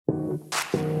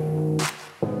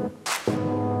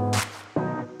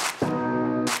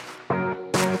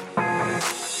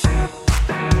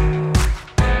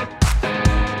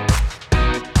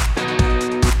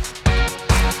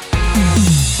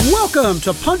Welcome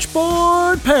to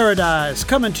Punchboard Paradise,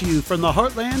 coming to you from the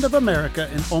heartland of America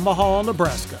in Omaha,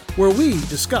 Nebraska, where we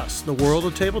discuss the world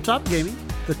of tabletop gaming,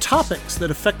 the topics that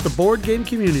affect the board game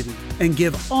community, and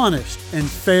give honest and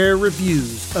fair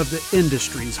reviews of the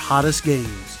industry's hottest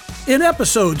games. In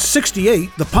episode 68,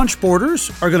 the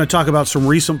Punchboarders are going to talk about some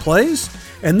recent plays,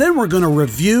 and then we're going to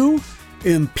review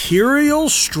Imperial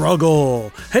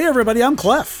Struggle. Hey everybody, I'm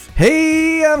Clef.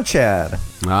 Hey, I'm Chad.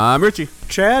 I'm Richie.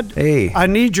 Chad, Hey. I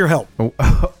need your help.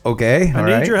 Okay,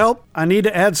 I need your help. I need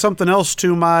to add something else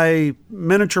to my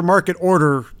miniature market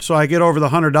order so I get over the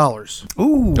 $100.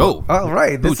 Ooh. Oh. All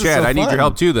right. Ooh, Chad, I need your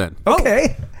help too then.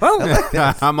 Okay. Oh,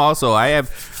 I'm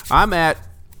at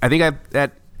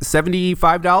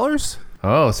 $75.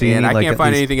 Oh, so you And need I like can't at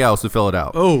find least- anything else to fill it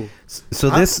out. oh. So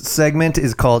this segment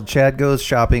is called Chad Goes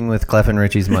Shopping with Clef and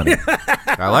Richie's Money.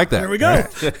 I like that. There we go.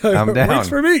 I'm down. Works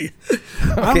for me.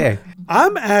 Okay.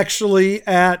 I'm actually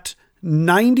at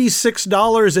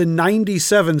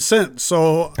 $96.97.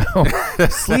 So,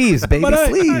 Sleeves, baby, but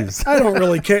sleeves. I don't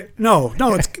really care. No,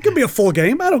 it could be a full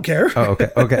game. I don't care. Oh,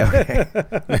 okay.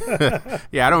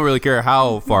 Yeah, I don't really care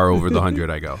how far over the 100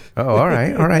 I go. Oh, all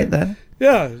right then.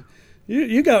 Yeah.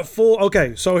 You got full.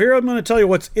 Okay, so here I'm going to tell you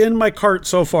what's in my cart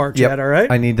so far, Chad, all right?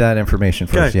 I need that information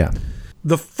first, Okay. yeah.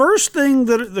 The first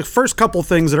couple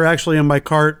things that are actually in my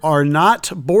cart are not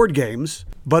board games,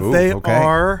 but they okay.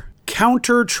 are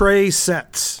counter tray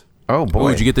sets. Oh, Oh,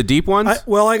 boy. did you get the deep ones?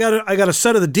 I got a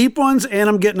set of the deep ones, and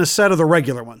I'm getting a set of the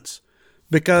regular ones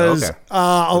because Okay.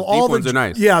 all deep ones are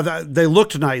nice. Yeah, they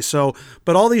looked nice. So,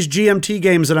 but all these GMT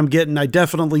games that I'm getting, I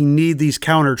definitely need these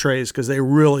counter trays because they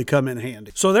really come in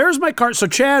handy. So there's my cart. So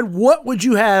Chad, what would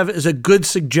you have as a good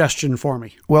suggestion for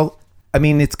me? Well, I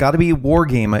mean, it's got to be a war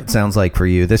game, it sounds like, for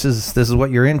you. This is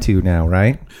what you're into now,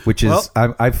 right? Which is,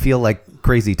 I feel like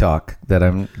crazy talk that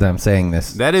I'm saying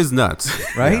this. That is nuts.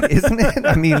 Right? Isn't it?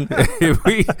 I mean,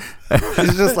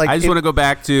 it's just like I just want to go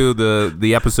back to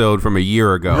the episode from a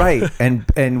year ago. right.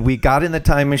 And we got in the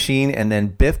time machine, and then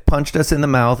Biff punched us in the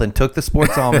mouth and took the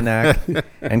sports almanac.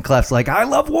 And Clef's like, I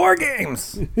love war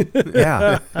games.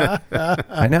 Yeah,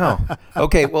 I know.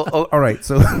 Okay, well, all right.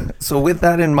 So with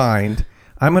that in mind,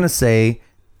 I'm going to say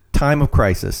Time of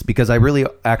Crisis, because I really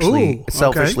actually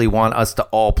selfishly want us to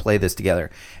all play this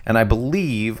together. And I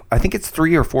think it's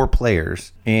 3 or 4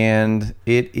 players, and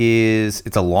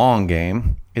it's a long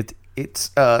game. It's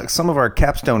some of our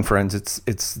Capstone friends,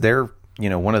 it's their,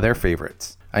 one of their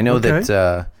favorites. I know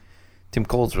that Tim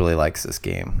Coles really likes this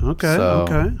game. Okay. So,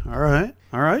 Okay.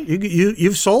 All right.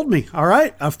 You've sold me. All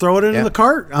right. I'll throw it into the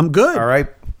cart. I'm good. All right.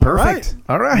 Perfect.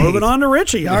 All right. Moving on to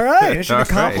Richie. All right. Mission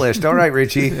accomplished. All right,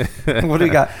 Richie. What do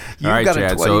you got? You've All right, got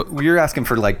Chad, you're asking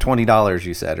for like $20,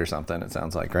 you said, or something, it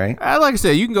sounds like, right? Like I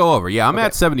said, you can go over. Yeah, I'm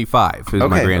at 75 is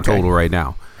my grand total right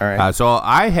now. All right. So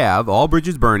I have All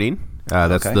Bridges Burning.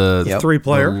 That's the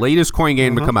 3-player. the latest coin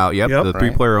game to come out. Yep. The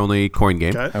 3-player only coin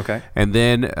game. Okay. And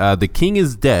then The King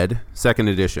is Dead,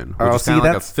 2nd edition, which is see, kind of like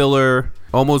a that's- filler,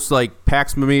 almost like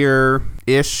Pax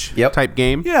Pamir-ish type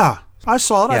game. Yeah. I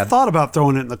saw it. Yeah. I thought about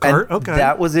throwing it in the cart. And Okay.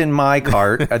 that was in my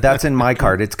cart. That's in my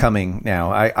cart. It's coming now.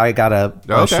 I got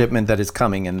a shipment that is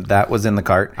coming, and that was in the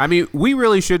cart. I mean, we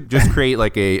really should just create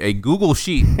like a Google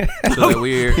sheet so that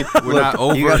we're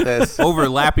not you got this.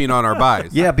 overlapping on our buys.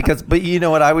 Yeah, but you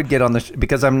know what I would get on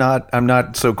because I'm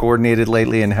not so coordinated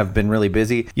lately and have been really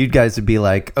busy. You guys would be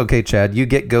like, okay, Chad, you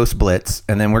get Ghost Blitz,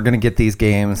 and then we're gonna get these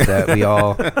games that we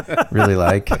all really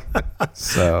like.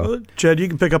 So Chad, you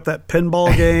can pick up that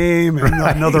pinball game and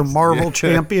another Marvel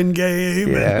Champion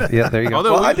game. yeah, there you go.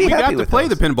 Although I'd be we got happy to with play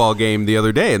those. the pinball game the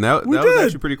other day, and that was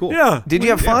actually pretty cool. Yeah. Did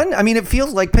you have fun? I mean, it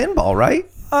feels like pinball, right?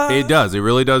 It does. It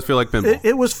really does feel like pinball.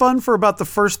 It was fun for about the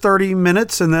first 30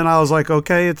 minutes, and then I was like,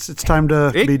 okay, it's time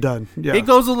to be done. Yeah. It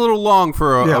goes a little long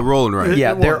for a rolling ride.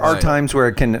 Yeah, there was. are times where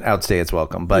it can outstay its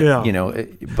welcome, but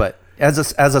but as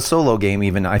a solo game,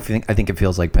 even I think it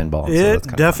feels like pinball. So It that's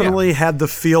kind of definitely had the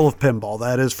feel of pinball.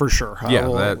 That is for sure. I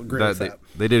will agree with that.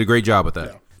 They did a great job with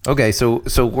that. fun. Okay, so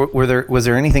was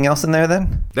there anything else in there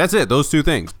then? That's it. Those 2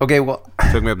 things Okay, well,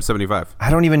 took me up to 75. I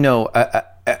don't even know.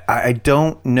 I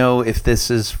don't know if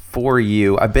this is for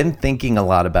you. I've been thinking a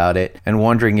lot about it and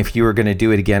wondering if you were going to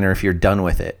do it again or if you're done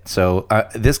with it. So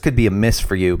this could be a miss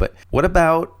for you. But what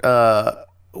about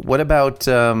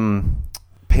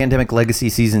Pandemic Legacy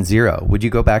Season 0? Would you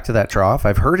go back to that trough?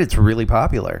 I've heard it's really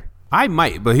popular. I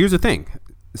might, but here's the thing.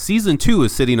 Season 2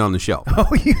 is sitting on the shelf. Oh,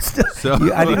 you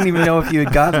still? I didn't even know if you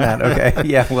had gotten that. Okay,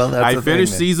 yeah. Well, that's I the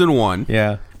finished thing, Season 1.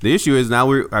 Yeah. The issue is now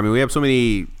we have so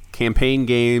many campaign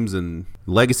games and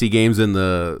legacy games in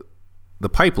the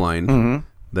pipeline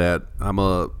that I'm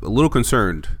a little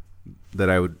concerned that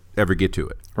I would ever get to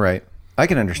it. Right. I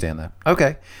can understand that.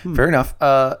 Okay, fair enough.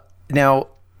 Now,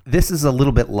 this is a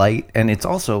little bit light, and it's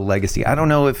also Legacy. I don't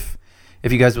know if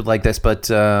you guys would like this, but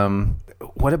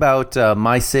what about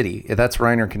My City? That's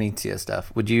Reiner Knizia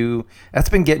stuff. That's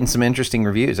been getting some interesting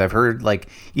reviews. I've heard, like,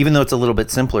 even though it's a little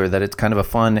bit simpler, that it's kind of a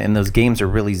fun, and those games are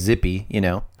really zippy, you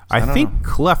know? I think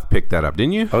Clef picked that up,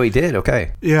 didn't you? Oh, he did?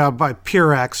 Okay. Yeah, by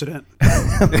pure accident.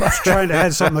 I was trying to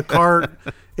add something to the cart.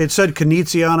 It said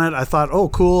Knizia on it. I thought, oh,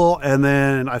 cool. And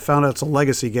then I found out it's a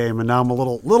Legacy game, and now I'm a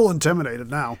little intimidated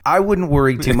now. I wouldn't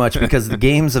worry too much because the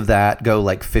games of that go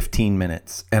like 15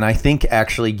 minutes. And I think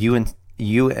actually you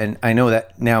and I know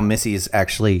that now Missy is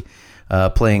actually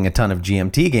playing a ton of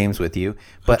GMT games with you,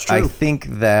 but I think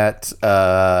that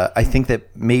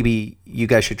maybe you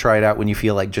guys should try it out when you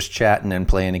feel like just chatting and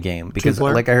playing a game, because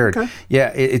like I heard,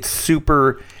 it's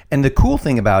super. And the cool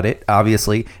thing about it,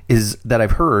 obviously, is that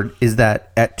I've heard is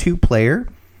that at 2-player,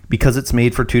 because it's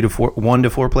made for 1 to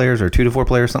 4 players or 2 to 4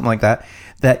 players, something like that,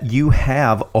 that you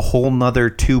have a whole nother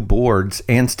 2 boards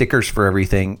and stickers for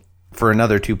everything for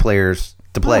another 2 players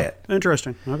to play it.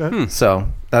 Interesting. Okay. So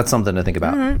that's something to think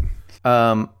about. All right.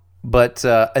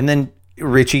 And then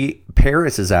Richie,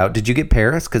 Paris is out. Did you get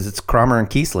Paris? Because it's Kramer and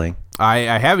Kiesling.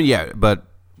 I haven't yet, but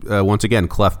once again,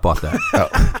 Clef bought that.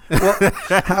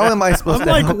 Well, how am I supposed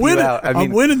to help you out?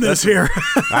 I'm winning this here.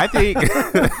 I think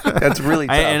that's really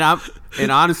tough.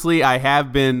 And honestly, I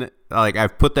have been like,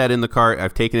 I've put that in the cart.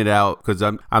 I've taken it out because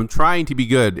I'm trying to be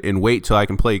good and wait till I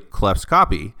can play Clef's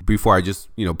copy before I just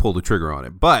pull the trigger on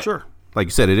it. But sure. Like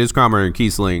you said, it is Kramer and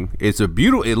Kiesling. It's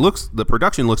the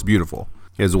production looks beautiful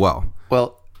as well.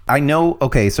 Well, I know.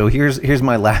 Okay, so here's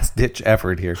my last ditch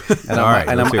effort here, and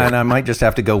I might just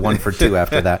have to go 1 for 2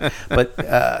 after that. But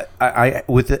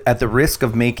at the risk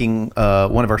of making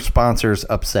one of our sponsors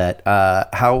upset,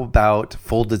 how about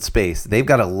Folded Space? They've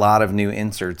got a lot of new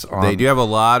inserts on. They do have a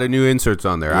lot of new inserts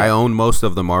on there. Yeah. I own most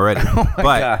of them already. Oh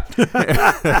my God!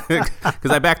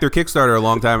 Because I backed their Kickstarter a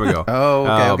long time ago.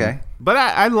 Oh, okay. But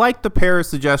I like the Paris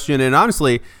suggestion, and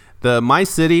honestly, the My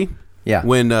City. Yeah.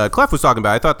 When Clef was talking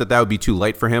about it, I thought that would be too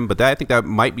light for him, but I think that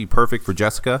might be perfect for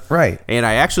Jessica. Right. And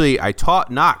I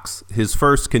taught Knox his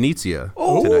first Knizia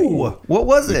tonight. What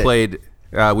was it?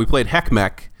 We played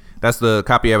Heckmech. That's the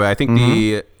copy of it. I think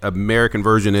the American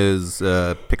version is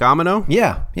Picamino.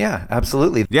 Yeah,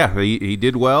 absolutely. Yeah, he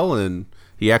did well, and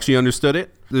he actually understood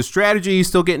it. The strategy he's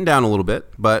still getting down a little bit,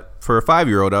 but for a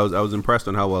 5-year-old, I was impressed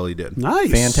on how well he did. Nice.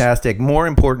 Fantastic. More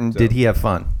important, did he have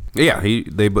fun? Yeah,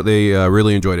 they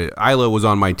really enjoyed it. Isla was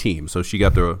on my team, so she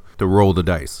got to roll the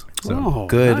dice. So.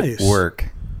 Good work.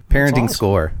 Parenting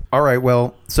score. All right,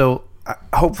 well, so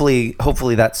hopefully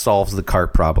that solves the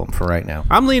cart problem for right now.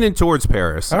 I'm leaning towards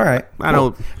Paris. All right.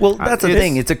 Well, that's the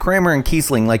thing. It's a Kramer and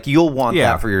Kiesling. Like, you'll want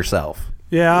that for yourself.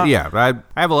 Yeah. Yeah, I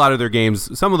have a lot of their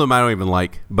games. Some of them I don't even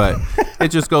like, but it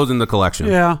just goes in the collection.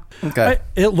 Yeah. Okay.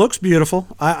 It looks beautiful.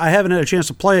 I haven't had a chance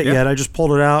to play it yet. I just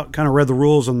pulled it out, kind of read the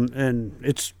rules, and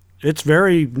it's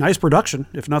very nice production,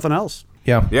 if nothing else.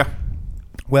 Yeah. Yeah.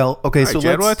 Well, okay, so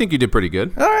Chad, I think you did pretty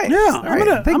good. All right. Yeah,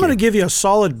 I'm gonna give you a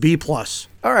solid B+.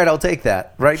 All right, I'll take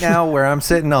that. Right now, where I'm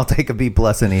sitting, I'll take a B+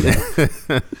 any day.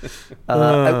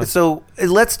 So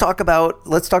let's talk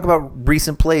about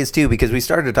recent plays too, because we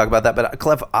started to talk about that. But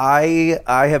Clef, I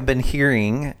have been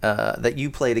hearing that you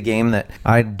played a game that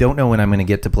I don't know when I'm going to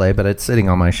get to play, but it's sitting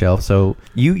on my shelf. So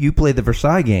you played the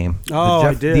Versailles game. Oh,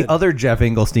 I did. The other Jeff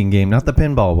Engelstein game, not the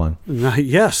pinball one.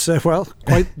 Yes, well,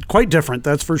 quite different,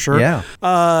 that's for sure. Yeah.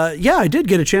 I did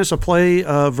get a chance to play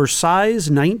Versailles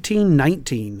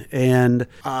 1919, and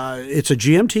it's a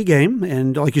GMT game,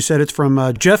 and like you said, it's from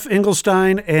Jeff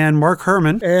Engelstein and Mark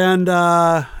Herman, and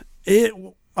wow.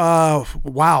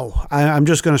 I'm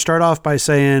just going to start off by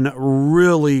saying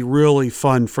really, really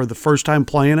fun for the first time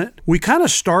playing it. We kind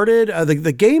of started,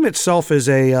 the game itself is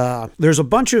there's a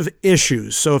bunch of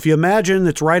issues. So if you imagine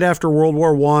it's right after World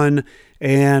War I,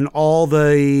 and all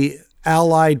the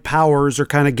Allied powers are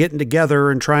kind of getting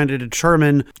together and trying to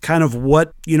determine kind of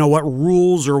what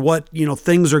rules or what,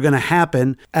 things are going to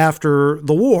happen after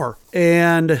the war.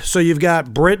 And so you've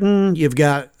got Britain, you've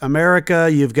got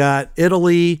America, you've got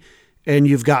Italy, and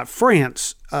you've got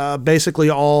France. Basically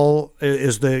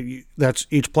that's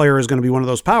each player is going to be one of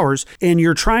those powers, and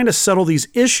you're trying to settle these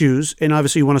issues, and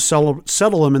obviously you want to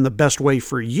settle them in the best way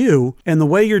for you. And the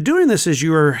way you're doing this is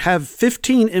you have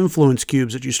 15 influence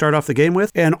cubes that you start off the game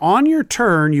with, and on your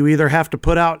turn you either have to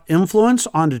put out influence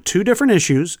onto 2 different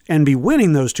issues and be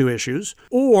winning those 2 issues,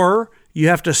 or you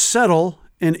have to settle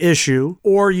an issue,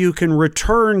 or you can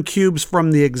return cubes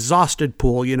from the exhausted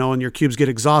pool, and your cubes get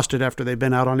exhausted after they've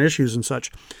been out on issues and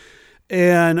such.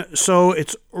 And so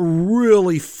it's a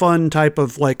really fun type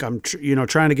of like, I'm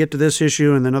trying to get to this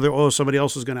issue and then somebody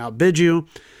else is going to outbid you.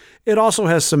 It also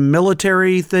has some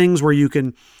military things where you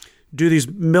can do these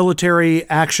military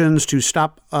actions to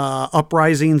stop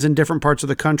uprisings in different parts of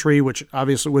the country, which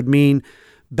obviously would mean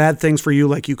bad things for you,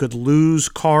 like you could lose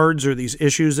cards or these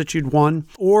issues that you'd won.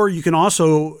 Or you can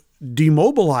also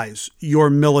demobilize your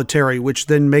military, which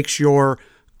then makes your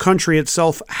country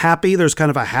itself happy. There's kind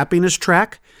of a happiness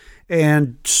track,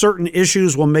 and certain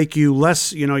issues will make you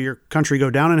less, your country go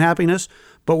down in happiness.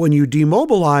 But when you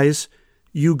demobilize,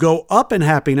 you go up in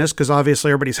happiness because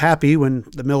obviously everybody's happy when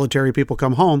the military people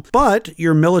come home. But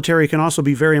your military can also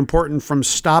be very important from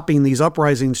stopping these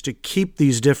uprisings to keep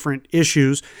these different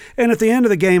issues. And at the end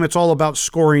of the game, it's all about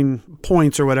scoring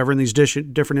points or whatever, and these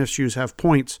different issues have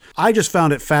points. I just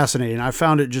found it fascinating. I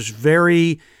found it just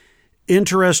very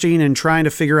interesting in trying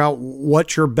to figure out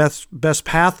what your best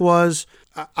path was.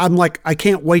 I'm like, I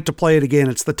can't wait to play it again.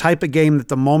 It's the type of game that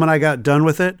the moment I got done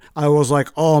with it, I was like,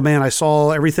 oh man, I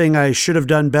saw everything I should have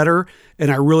done better,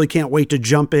 and I really can't wait to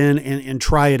jump in and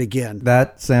try it again.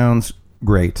 That sounds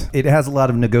great. It has a lot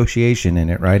of negotiation in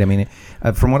it, right? I mean,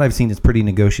 from what I've seen, it's pretty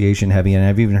negotiation heavy, and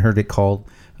I've even heard it called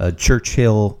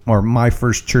Churchill, or My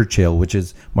First Churchill, which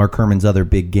is Mark Herman's other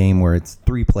big game where it's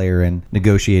 3-player and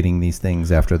negotiating these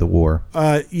things after the war.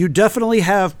 You definitely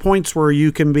have points where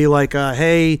you can be like,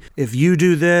 hey, if you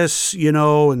do this,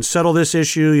 and settle this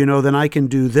issue, then I can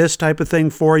do this type of thing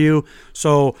for you.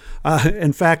 So,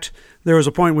 in fact, there was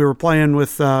a point we were playing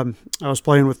with, I was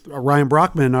playing with Ryan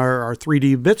Brockman, our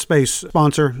 3D BitSpace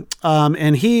sponsor,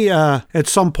 and he, at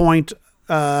some point,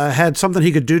 had something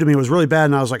he could do to me. It was really bad,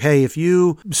 and I was like, hey, if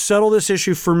you settle this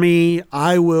issue for me,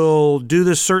 I will do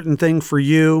this certain thing for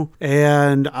you,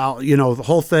 and I'll, the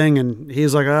whole thing. And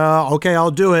he's like, okay,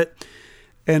 I'll do it.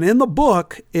 And in the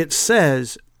book, it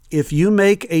says, if you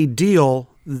make a deal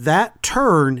that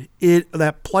turn,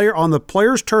 on the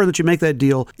player's turn that you make that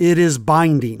deal, it is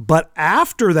binding. But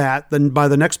after that, then by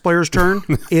the next player's turn,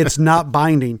 it's not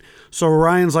binding. So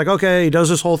Ryan's like, okay, he does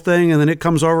this whole thing, and then it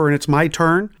comes over and it's my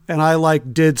turn, and I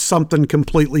did something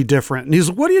completely different. And he's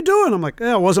like, what are you doing? I'm like,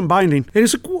 yeah, it wasn't binding. And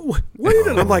he's like, what are you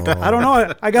doing? I'm like, I don't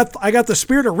know. I got the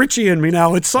spirit of Richie in me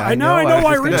now. I know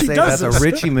why Richie does this. That's a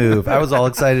Richie move. I was all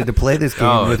excited to play this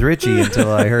game with Richie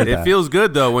until I heard that. It feels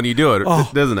good though when you do it,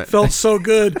 doesn't it? Felt so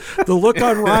good. The look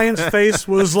on Ryan's face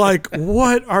was like,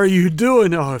 what are you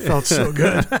doing? Oh, it felt so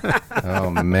good. Oh,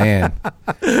 man.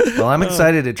 Well, I'm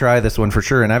excited to try this one for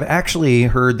sure. And I've actually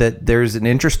heard that there's an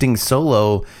interesting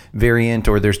solo variant,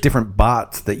 or there's different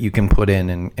bots that you can put in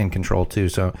and control too.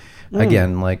 So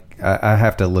again, I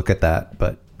have to look at that.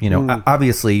 But,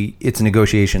 obviously it's a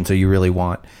negotiation, so you really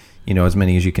want as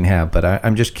many as you can have. But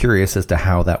I'm just curious as to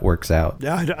how that works out.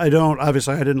 Yeah, I don't.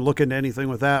 Obviously, I didn't look into anything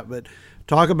with that. But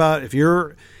talk about if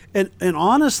you're... And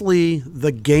honestly,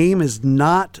 the game is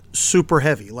not super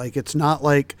heavy. It's not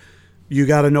like you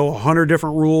got to know 100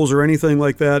 different rules or anything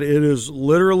like that. It is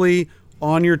literally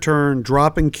on your turn,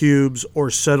 dropping cubes or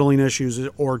settling issues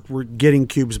or getting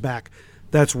cubes back.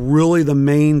 That's really the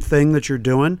main thing that you're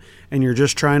doing, and you're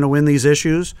just trying to win these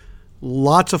issues.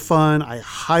 Lots of fun. I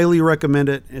highly recommend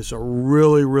it. It's a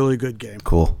really, really good game.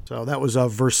 Cool. So that was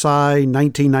Versailles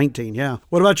 1919. Yeah.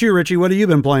 What about you, Richie? What have you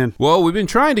been playing? Well, we've been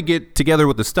trying to get together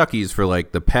with the Stuckies for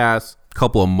the past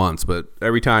couple of months, but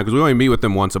every time, because we only meet with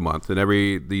them once a month, and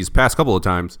these past couple of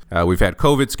times, we've had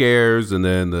COVID scares, and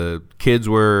then the kids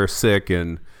were sick,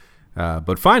 and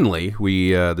but finally,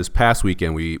 we this past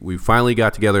weekend, we finally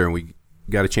got together and we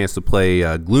got a chance to play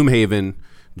Gloomhaven: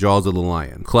 Jaws of the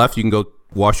Lion. Clef, you can go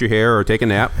wash your hair or take a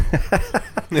nap.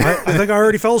 I think I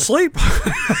already fell asleep.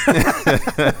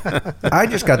 I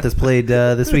just got this played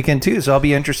this weekend too, so I'll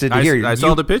be interested to hear. I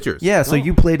saw the pictures. Yeah, so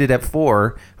you played it at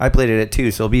 4. I played it at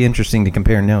 2, so it'll be interesting to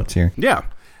compare notes here. Yeah.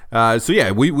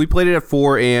 We played it at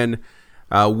 4, and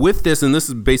with this, and this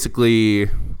is basically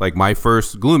my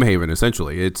first Gloomhaven,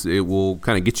 essentially. It will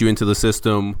kind of get you into the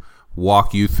system,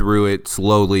 walk you through it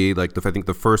slowly. I think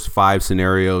the first 5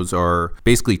 scenarios are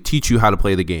basically teach you how to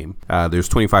play the game. There's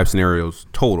 25 scenarios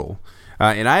total.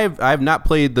 And I have not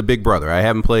played the Big Brother. I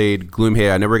haven't played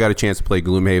Gloomhaven. I never got a chance to play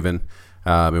Gloomhaven.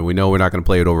 And we know we're not going to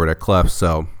play it over at Clef,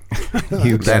 so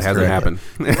that hasn't happened.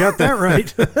 You got that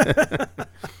right.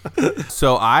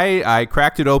 So I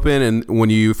cracked it open, and when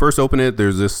you first open it,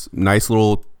 there's this nice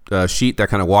little sheet that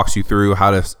kind of walks you through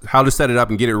how to set it up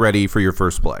and get it ready for your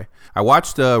first play. I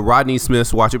watched Rodney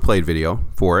Smith's Watch It Played video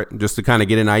for it just to kind of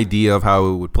get an idea of how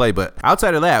it would play. But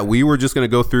outside of that, we were just going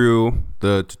to go through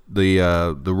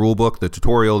the rule book, the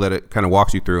tutorial that it kind of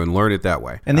walks you through, and learn it that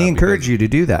way. And they encourage you to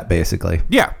do that, basically.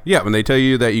 Yeah. When they tell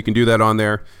you that you can do that on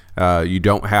there, you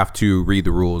don't have to read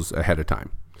the rules ahead of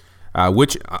time.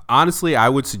 Which honestly, I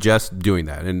would suggest doing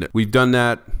that, and we've done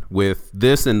that with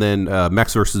this, and then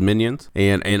Mechs vs. Minions.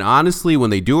 And honestly, when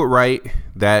they do it right,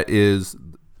 that is,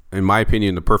 in my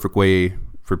opinion, the perfect way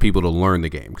for people to learn the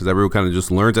game, because everyone kind of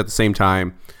just learns at the same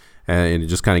time, and it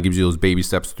just kind of gives you those baby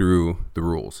steps through the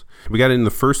rules. We got it in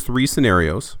the first 3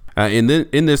 scenarios. In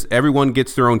this, everyone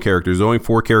gets their own characters. There's only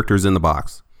 4 characters in the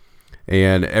box,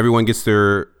 and everyone gets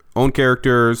their own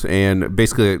characters. And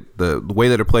basically, the way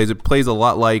that it plays a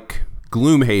lot like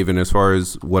Gloomhaven as far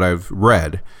as what I've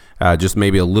read, just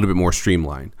maybe a little bit more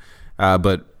streamlined.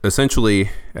 But essentially,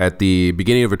 at the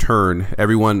beginning of a turn,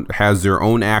 everyone has their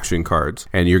own action cards,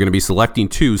 and you're going to be selecting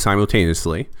 2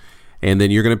 simultaneously, and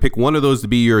then you're going to pick one of those to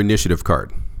be your initiative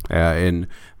card. And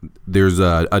there's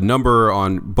a number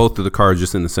on both of the cards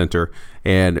just in the center,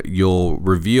 and you'll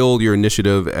reveal your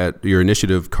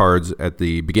initiative cards at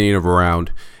the beginning of a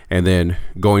round, and then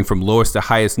going from lowest to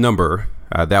highest number,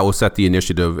 that will set the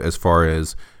initiative as far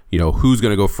as who's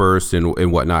going to go first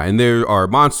and whatnot. And there are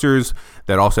monsters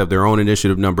that also have their own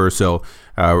initiative number. So,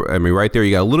 right there,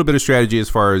 you got a little bit of strategy as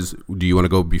far as, do you want to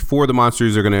go before the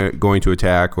monsters are going to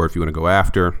attack, or if you want to go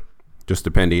after, just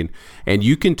depending. And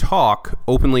you can talk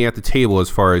openly at the table as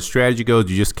far as strategy goes.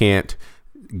 You just can't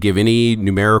give any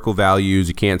numerical values.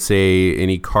 You can't say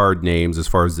any card names as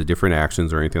far as the different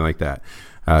actions or anything like that.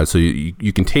 So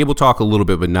you can table talk a little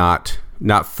bit, but not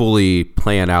fully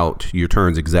plan out your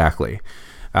turns exactly.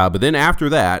 But then after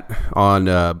that,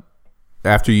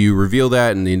 after you reveal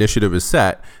that and the initiative is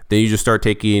set, then you just start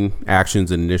taking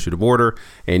actions in initiative order.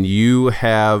 And you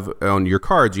have on your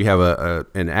cards, you have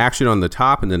an action on the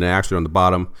top and then an action on the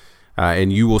bottom.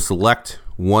 And you will select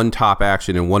one top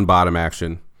action and one bottom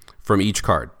action from each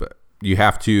card. But you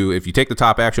have to, if you take the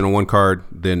top action on one card,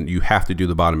 then you have to do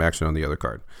the bottom action on the other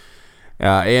card.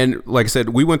 And like I said,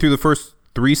 we went through the first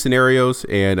 3 scenarios,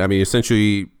 and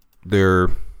essentially they're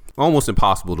almost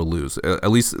impossible to lose.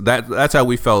 At least that's how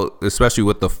we felt, especially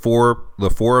with the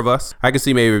four of us. I could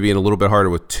see maybe being a little bit harder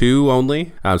with 2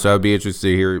 only. So I would be interested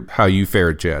to hear how you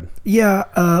fared, Chad.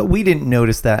 Yeah, we didn't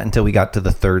notice that until we got to the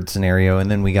 3rd scenario,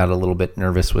 and then we got a little bit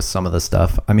nervous with some of the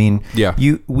stuff. Yeah.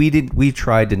 We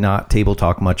tried to not table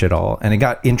talk much at all, and it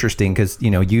got interesting because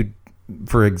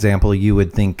for example, you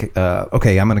would think,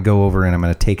 okay, I'm going to go over and I'm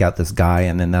going to take out this guy,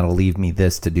 and then that'll leave me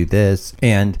this to do this.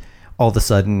 And all of a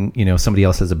sudden, somebody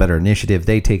else has a better initiative.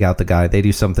 They take out the guy, they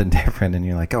do something different, and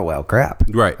you're like, oh, well, crap.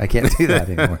 Right. I can't do that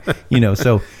anymore.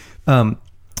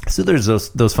 So there's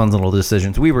those fun little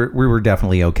decisions. We were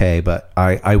definitely okay, but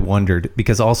I wondered,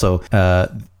 because also,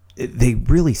 they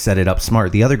really set it up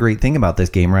smart. The other great thing about this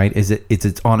game, right, is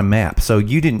it's on a map. So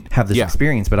you didn't have this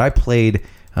experience, but I played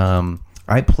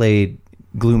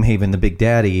Gloomhaven the Big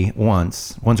Daddy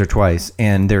once or twice,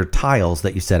 and there are tiles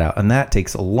that you set out, and that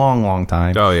takes a long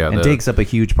time. Oh yeah, and takes up a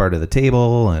huge part of the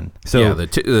table. And so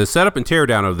the setup and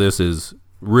teardown of this is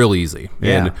real easy.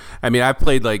 Yeah. And I've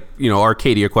played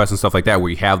Arcadia Quest and stuff like that,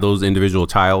 where you have those individual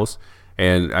tiles,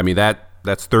 and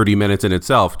that's 30 minutes in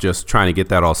itself just trying to get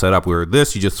that all set up. Where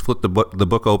this, you just flip the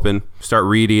book open, start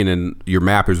reading, and your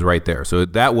map is right there. So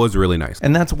that was really nice.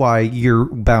 And that's why you're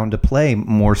bound to play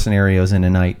more scenarios in a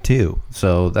night too.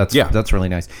 So that's really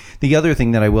nice. The other thing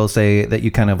that I will say that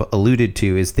you kind of alluded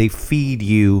to is they feed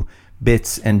you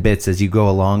bits and bits as you go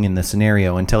along in the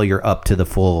scenario until you're up to the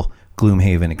full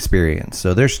Gloomhaven experience.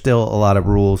 So there's still a lot of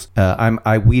rules.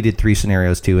 We did 3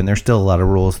 scenarios too, and there's still a lot of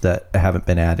rules that haven't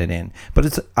been added in. But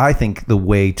it's, I think, the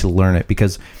way to learn it,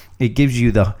 because it gives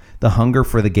you the hunger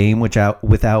for the game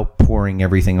without pouring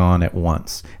everything on at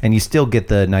once. And you still get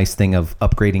the nice thing of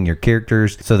upgrading your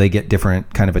characters, so they get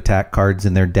different kind of attack cards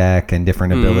in their deck and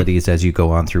different abilities as you go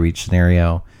on through each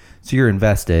scenario. So you're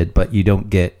invested, but you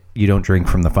don't drink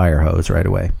from the fire hose right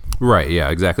away. Right, yeah,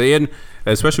 exactly. And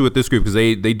especially with this group, because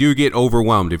they do get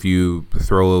overwhelmed if you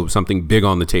throw something big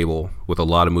on the table with a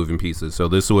lot of moving pieces. So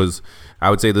I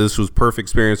would say this was perfect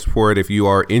experience for it. If you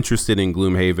are interested in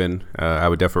Gloomhaven, I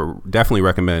would definitely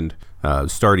recommend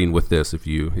starting with this if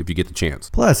you get the chance.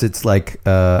 Plus, it's like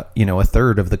a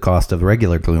third of the cost of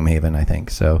regular Gloomhaven, I think.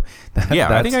 So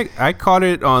I think I caught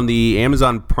it on the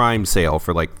Amazon Prime sale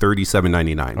for like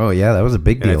 $37.99. Oh yeah, that was a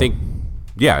big deal.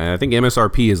 And I think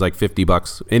MSRP is like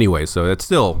 $50 anyway, so that's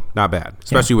still not bad,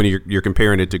 especially when you're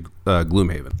comparing it to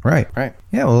Gloomhaven. Right.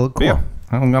 Yeah, well, cool.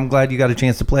 I'm glad you got a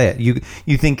chance to play it.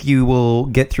 You think you will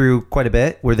get through quite a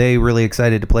bit? Were they really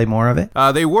excited to play more of it?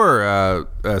 They were.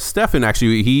 Stefan,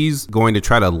 actually, he's going to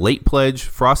try to late pledge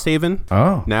Frosthaven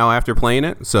now after playing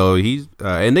it. So he's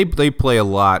and they play a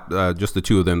lot, just the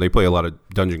two of them. They play a lot of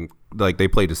dungeon, like they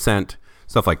play Descent,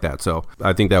 stuff like that. So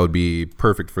I think that would be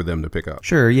perfect for them to pick up.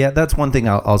 Sure. Yeah, that's one thing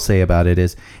I'll say about it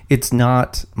is it's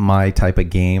not my type of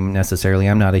game necessarily.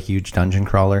 I'm not a huge dungeon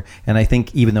crawler. And I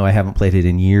think even though I haven't played it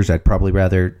in years, I'd probably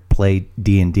rather play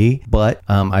D&D. But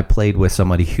I played with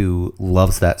somebody who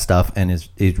loves that stuff and is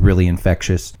really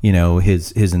infectious,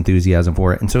 his enthusiasm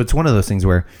for it. And so it's one of those things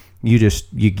where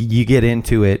you get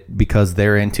into it because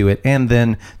they're into it. And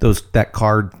then that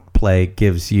card play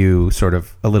gives you sort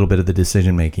of a little bit of the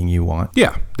decision making you want.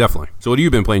 Yeah, definitely. So what have you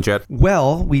been playing, Chad?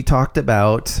 Well, we talked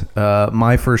about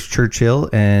my first Churchill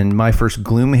and my first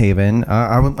Gloomhaven.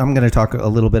 I'm going to talk a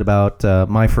little bit about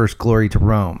my first Glory to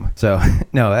Rome. So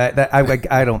no,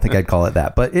 I don't think I'd call it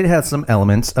that, but it has some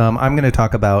elements. I'm going to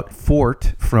talk about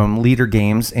Fort from Leader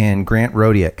Games and Grant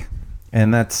Rodiak,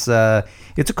 and that's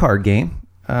it's a card game.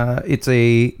 It's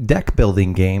a deck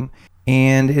building game,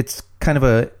 and it's kind of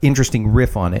a interesting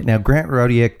riff on it. Now, Grant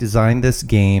Rodiak designed this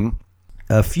game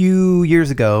a few years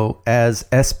ago as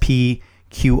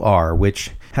SPQR,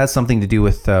 which has something to do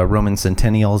with Roman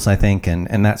centennials, I think,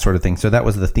 and that sort of thing. So that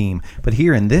was the theme. But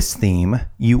here in this theme,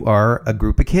 you are a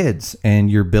group of kids,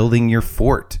 and you're building your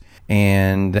fort.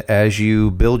 And as you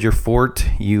build your fort,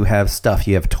 you have stuff.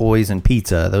 You have toys and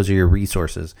pizza. Those are your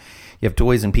resources. You have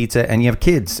toys and pizza, and you have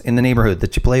kids in the neighborhood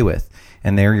that you play with.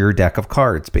 And they're your deck of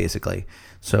cards, basically.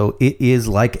 So it is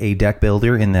like a deck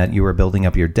builder in that you are building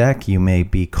up your deck. You may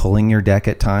be culling your deck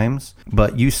at times,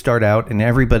 but you start out and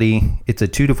it's a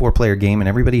 2 to 4 player game, and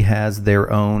everybody has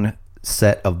their own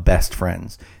set of best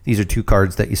friends. These are 2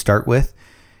 cards that you start with,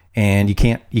 and you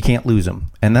can't lose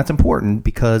them. And that's important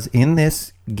because in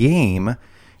this game,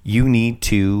 you need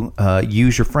to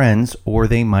use your friends or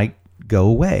they might go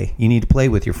away. You need to play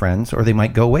with your friends or they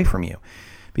might go away from you,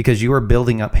 because you are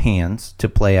building up hands to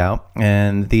play out.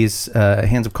 And these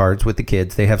hands of cards with the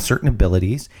kids, they have certain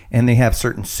abilities and they have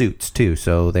certain suits too.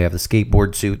 So they have the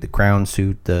skateboard suit, the crown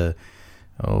suit, the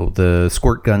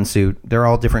squirt gun suit. They're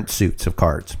all different suits of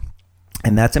cards.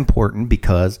 And that's important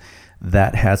because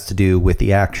that has to do with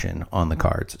the action on the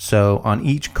cards. So on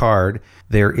each card,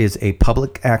 there is a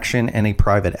public action and a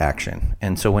private action.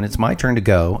 And so when it's my turn to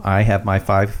go, I have my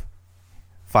five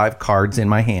cards in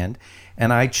my hand,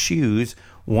 and I choose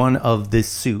one of the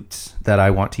suits that I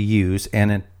want to use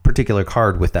and a particular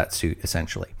card with that suit,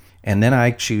 essentially. And then I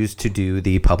choose to do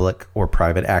the public or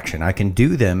private action. I can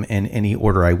do them in any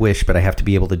order I wish, but I have to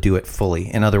be able to do it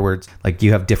fully. In other words, like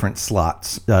you have different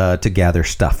slots to gather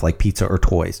stuff like pizza or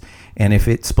toys. And if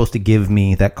it's supposed to give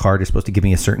me, that card is supposed to give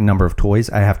me a certain number of toys,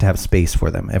 I have to have space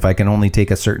for them. If I can only take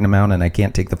a certain amount and I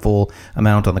can't take the full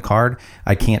amount on the card,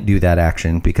 I can't do that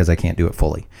action because I can't do it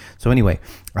fully. So anyway,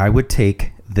 I would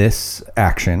take this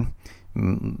action.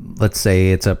 Let's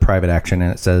say it's a private action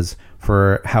and it says,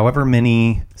 for however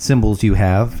many symbols you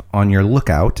have on your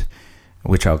lookout,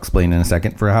 which I'll explain in a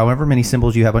second, for however many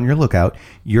symbols you have on your lookout,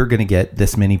 you're going to get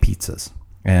this many pizzas.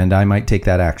 And I might take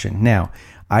that action. Now,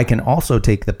 I can also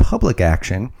take the public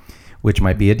action, which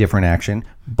might be a different action,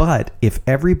 but if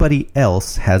everybody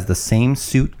else has the same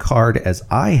suit card as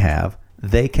I have,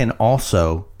 they can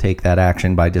also take that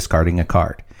action by discarding a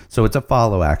card. So it's a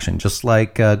follow action, just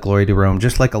like Glory to Rome,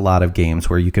 just like a lot of games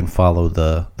where you can follow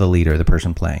the leader, the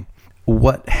person playing.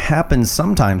 What happens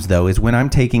sometimes, though, is when I'm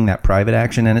taking that private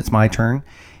action and it's my turn,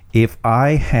 if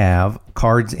I have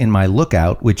cards in my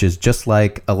lookout, which is just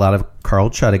like a lot of Carl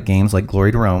Chuddick games like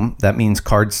Glory to Rome, that means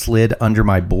cards slid under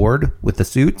my board with the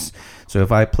suits. So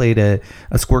if I played a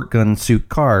squirt gun suit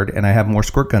card and I have more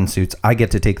squirt gun suits, I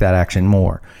get to take that action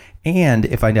more. And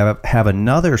if I have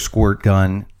another squirt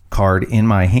gun card in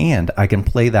my hand, I can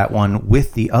play that one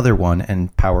with the other one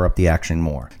and power up the action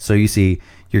more. So you see,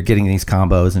 you're getting these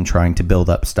combos and trying to build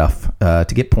up stuff to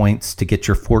get points, to get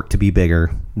your fort to be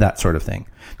bigger, that sort of thing.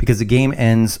 Because the game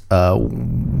ends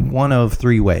one of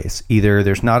 3 ways. Either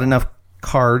there's not enough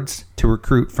cards to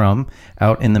recruit from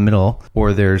out in the middle,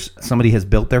 or there's somebody has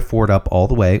built their fort up all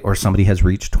the way, or somebody has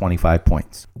reached 25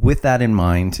 points. With that in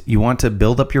mind, you want to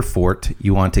build up your fort,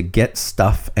 you want to get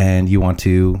stuff, and you want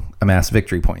to amass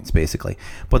victory points, basically.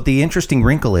 But the interesting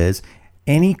wrinkle is,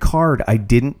 any card I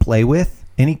didn't play with,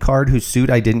 any card whose suit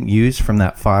I didn't use from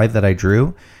that 5 that I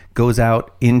drew, goes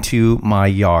out into my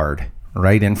yard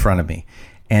right in front of me.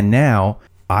 And now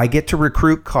I get to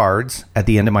recruit cards at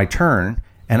the end of my turn,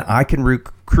 and I can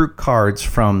recruit cards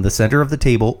from the center of the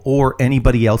table or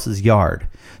anybody else's yard.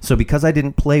 So because I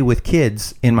didn't play with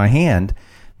kids in my hand,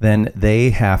 then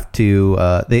they have to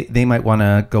they might want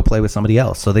to go play with somebody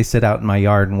else. So they sit out in my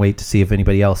yard and wait to see if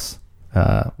anybody else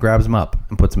grabs them up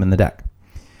and puts them in the deck.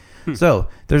 So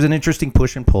there's an interesting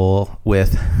push and pull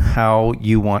with how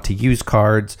you want to use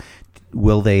cards.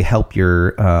 Will they help your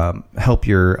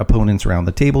opponents around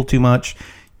the table too much?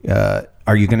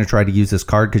 Are you going to try to use this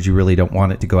card because you really don't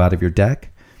want it to go out of your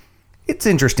deck? It's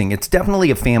interesting. It's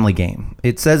definitely a family game.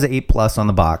 It says 8+ on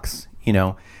the box.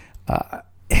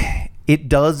 It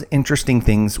does interesting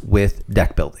things with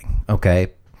deck building.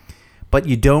 Okay. But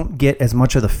you don't get as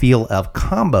much of the feel of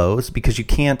combos because you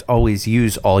can't always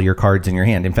use all your cards in your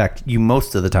hand. In fact, you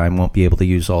most of the time won't be able to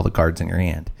use all the cards in your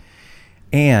hand.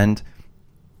 And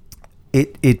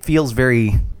it feels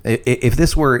very, if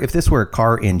this were a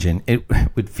car engine, it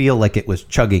would feel like it was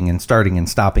chugging and starting and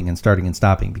stopping and starting and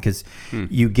stopping because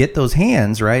you get those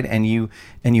hands, right? And you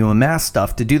amass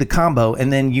stuff to do the combo,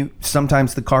 and then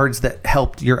sometimes the cards that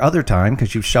helped your other time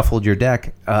because you've shuffled your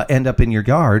deck end up in your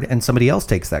yard and somebody else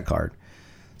takes that card.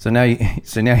 So now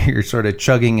you're sort of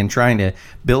chugging and trying to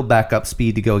build back up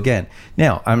speed to go again.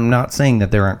 Now, I'm not saying that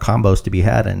there aren't combos to be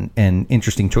had and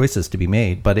interesting choices to be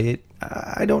made, but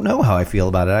I don't know how I feel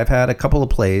about it. I've had a couple of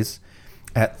plays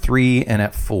at 3 and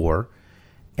at 4,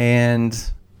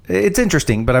 and it's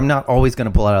interesting, but I'm not always going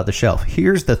to pull it out of the shelf.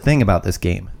 Here's the thing about this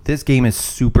game. This game is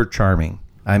super charming.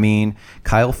 I mean,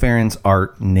 Kyle Ferrin's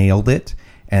art nailed it.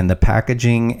 And the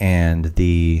packaging and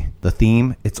the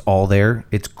theme, it's all there.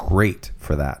 It's great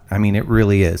for that. I mean, it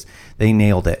really is. They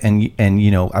nailed it. And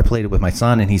I played it with my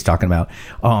son, and he's talking about,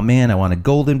 oh man, I want a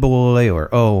Golden Boy, or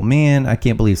oh man, I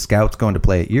can't believe Scout's going to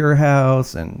play at your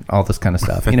house, and all this kind of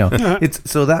stuff.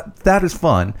 It's so that is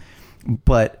fun.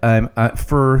 But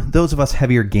for those of us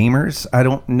heavier gamers, I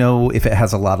don't know if it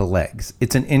has a lot of legs.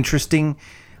 It's an interesting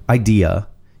idea,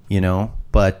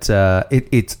 but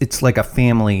it's like a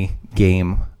family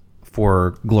game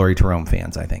for Glory to Rome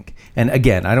fans, I think. And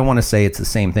again, I don't want to say it's the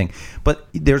same thing, but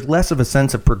there's less of a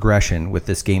sense of progression with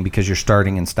this game because you're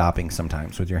starting and stopping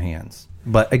sometimes with your hands.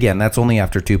 But again, that's only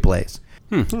after 2 plays.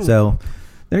 So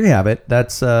there you have it.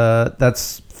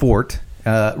 That's Fort.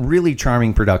 Really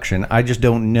charming production. I just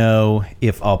don't know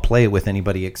if I'll play it with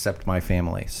anybody except my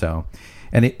family. So,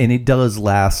 and it does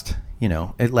last.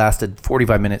 It lasted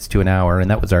 45 minutes to an hour,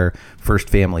 and that was our first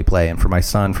family play. And for my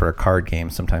son, for a card game,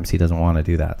 sometimes he doesn't want to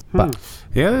do that. But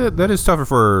yeah, that is tougher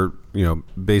for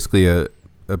basically a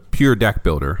pure deck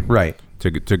builder, right?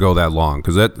 To go that long,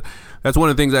 because that's one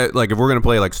of the things that, like, if we're gonna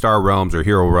play like Star Realms or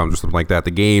Hero Realms or something like that, the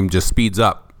game just speeds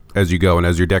up as you go and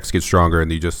as your decks get stronger,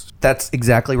 and you just that's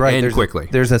exactly right. Quickly.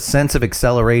 There's a sense of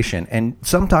acceleration, and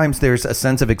sometimes there's a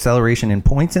sense of acceleration in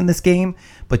points in this game,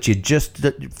 but you just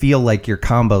feel like your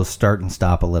combos start and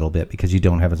stop a little bit because you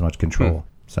don't have as much control.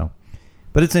 So,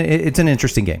 but it's an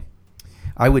interesting game.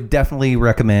 I would definitely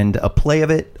recommend a play of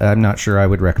it. I'm not sure I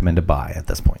would recommend a buy at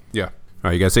this point. Yeah. All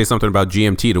right, you guys say something about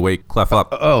GMT to wake Clef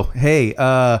up.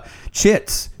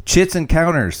 Chits and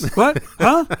counters. What?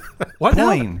 Huh? What?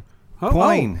 Coin.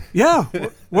 Coin. Yeah.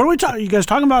 What are we talking? You guys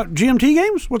talking about GMT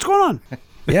games? What's going on?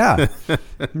 Yeah.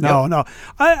 No.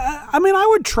 I mean, I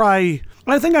would try.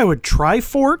 I think I would try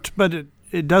Fort, but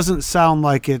it doesn't sound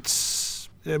like it's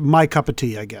my cup of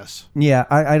tea, I guess. Yeah,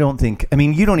 I don't think. I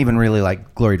mean, you don't even really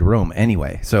like Glory to Rome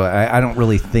anyway, so I don't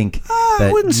really think. I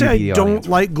wouldn't say I don't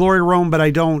like Glory to Rome, but I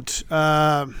don't.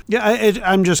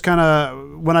 I'm just kind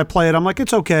of, when I play it, I'm like,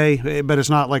 it's okay, but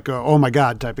it's not like a oh my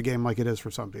god type of game like it is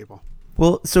for some people.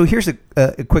 Well, so here's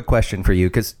a quick question for you,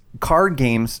 because card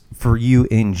games for you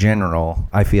in general,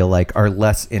 I feel like, are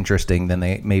less interesting than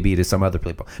they may be to some other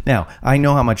people. Now, I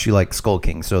know how much you like Skull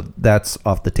King, so that's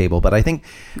off the table, but I think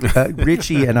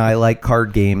Richie and I like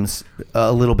card games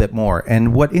a little bit more.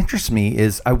 And what interests me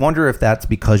is I wonder if that's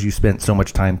because you spent so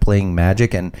much time playing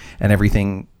Magic and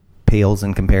everything pales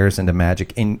in comparison to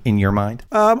Magic in your mind?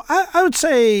 I would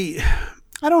say...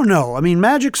 I don't know. I mean,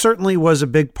 Magic certainly was a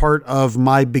big part of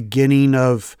my beginning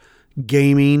of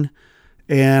gaming,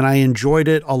 and I enjoyed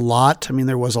it a lot. I mean,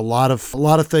 there was a lot of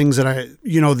things that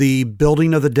the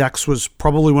building of the decks was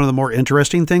probably one of the more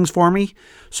interesting things for me.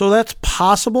 So that's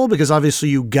possible because obviously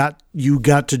you got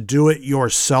to do it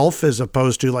yourself as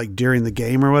opposed to like during the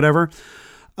game or whatever.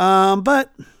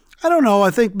 But I don't know. I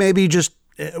think maybe just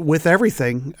with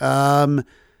everything,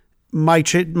 my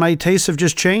tastes have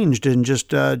just changed, and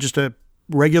just a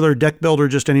regular deck builder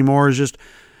just anymore is just,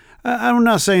 I'm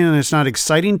not saying that it's not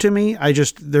exciting to me.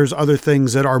 There's other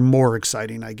things that are more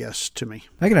exciting, I guess, to me.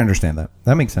 I can understand that.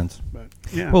 That makes sense. But,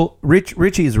 yeah. Well,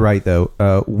 Richie is right,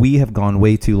 though. We have gone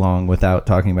way too long without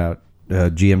talking about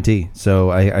GMT.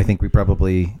 So I think we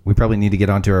probably need to get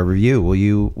onto our review. Will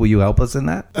you help us in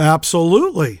that?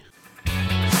 Absolutely.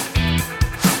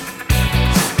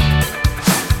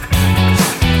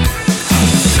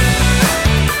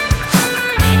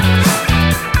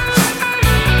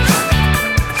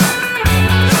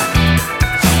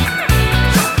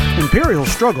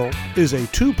 Struggle is a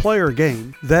two-player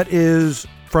game that is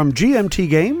from GMT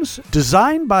Games,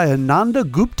 designed by Ananda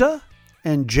Gupta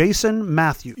and Jason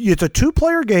Matthew. It's a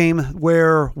two-player game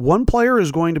where one player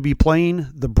is going to be playing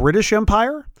the British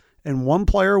Empire and one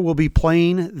player will be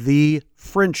playing the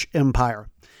French Empire.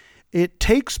 It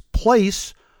takes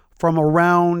place from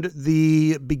around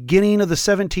the beginning of the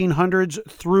 1700s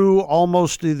through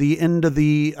almost to the end of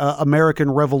the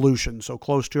American Revolution, so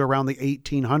close to around the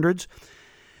 1800s.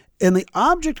 And the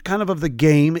object kind of the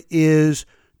game is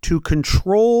to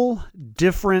control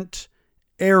different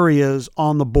areas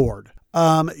on the board.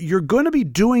 You're going to be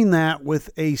doing that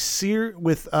with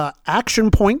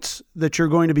action points that you're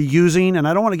going to be using, and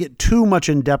I don't want to get too much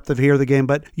in depth of here the game,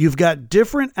 but you've got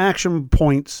different action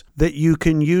points that you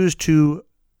can use to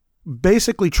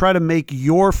basically try to make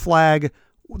your flag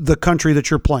the country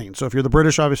that you're playing. So if you're the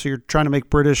British, obviously you're trying to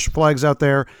make British flags out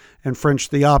there, and French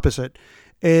the opposite.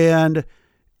 And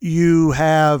you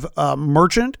have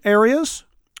merchant areas,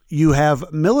 you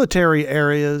have military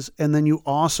areas, and then you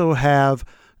also have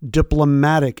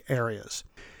diplomatic areas.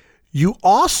 You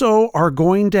also are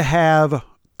going to have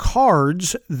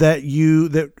cards that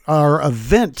are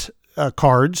event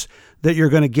cards that you're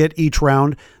going to get each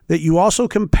round that you also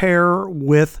compare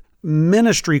with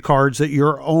ministry cards that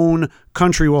your own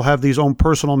country will have these own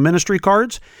personal ministry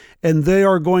cards, and they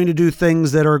are going to do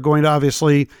things that are going to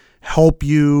obviously help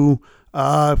you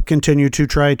continue to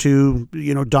try to,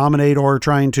 dominate or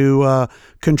trying to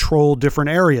control different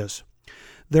areas.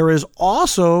 There is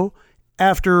also,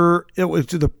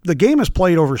 the game is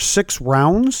played over 6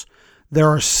 rounds. There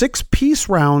are 6 peace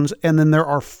rounds, and then there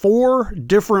are 4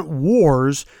 different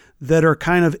wars that are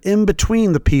kind of in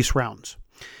between the peace rounds.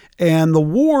 And the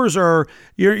wars are,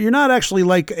 you're not actually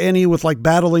like any with like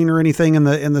battling or anything in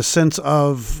the sense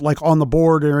of like on the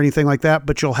board or anything like that,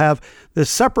 but you'll have this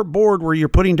separate board where you're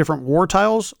putting different war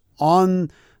tiles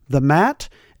on the mat.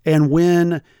 And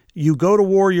when you go to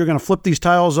war, you're going to flip these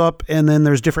tiles up, and then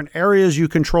there's different areas you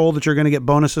control that you're going to get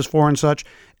bonuses for and such.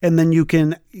 And then you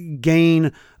can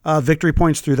gain victory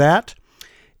points through that.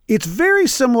 It's very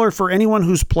similar for anyone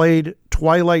who's played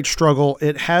Twilight Struggle.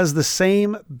 It has the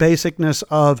same basicness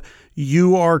of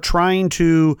you are trying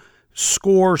to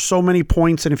score so many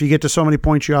points, and if you get to so many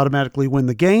points, you automatically win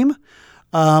the game.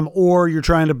 Or you're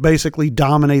trying to basically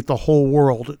dominate the whole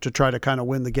world to try to kind of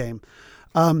win the game.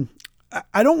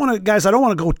 I don't want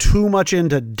to go too much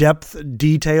into depth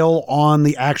detail on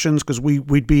the actions because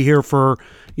we'd be here for,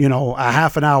 a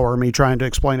half an hour, me trying to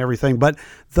explain everything. But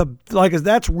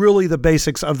that's really the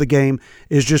basics of the game,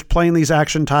 is just playing these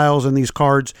action tiles and these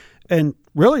cards. And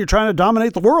really you're trying to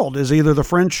dominate the world as either the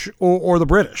French or the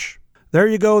British. There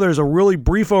you go. There's a really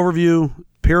brief overview,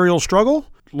 Imperial Struggle.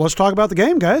 Let's talk about the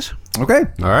game, guys. Okay.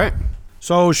 All right.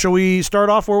 So shall we start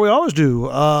off where we always do?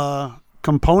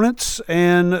 Components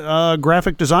and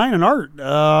graphic design and art.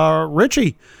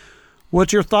 Richie,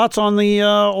 what's your thoughts on the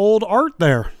old art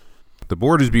there? The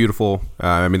board is beautiful.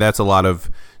 That's a lot of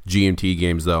GMT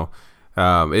games, though.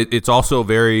 It's also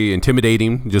very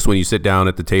intimidating just when you sit down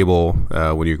at the table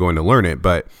when you're going to learn it.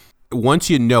 But once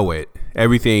you know it,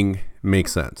 everything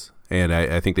makes sense. And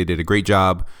I think they did a great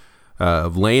job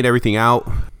of laying everything out.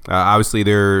 Obviously,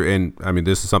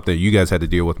 this is something that you guys had to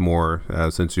deal with more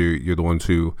since you're the ones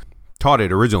who taught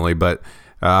it originally, but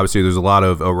obviously there's a lot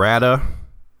of errata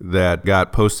that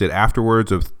got posted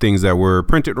afterwards of things that were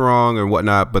printed wrong and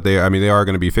whatnot, but they are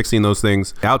going to be fixing those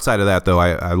things. Outside of that, though,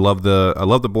 I love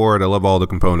the board. I love all the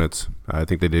components. I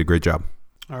think they did a great job.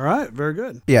 All right, very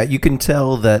good. Yeah, you can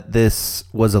tell that this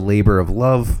was a labor of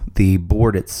love. The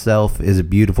board itself is a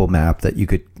beautiful map that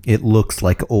it looks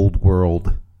like old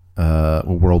world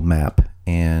map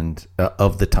and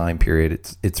of the time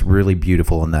period. It's really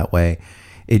beautiful in that way.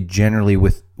 It generally,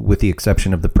 with the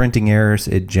exception of the printing errors,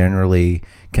 it generally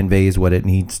conveys what it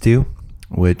needs to,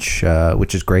 which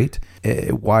is great.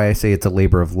 Why I say it's a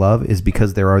labor of love is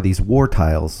because there are these war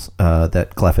tiles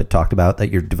that Clef had talked about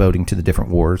that you're devoting to the different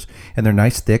wars, and they're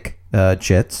nice thick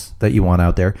chits that you want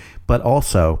out there. But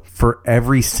also, for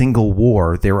every single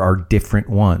war, there are different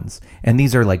ones, and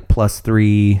these are like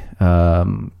 +3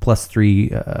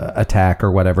 attack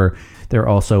or whatever. They're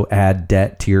also add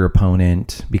debt to your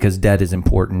opponent because debt is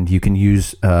important. You can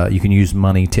use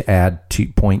money to add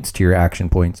 2 points to your action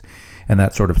points and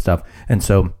that sort of stuff. And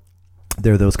so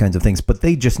there are those kinds of things. But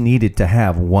they just needed to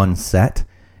have one set.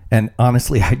 And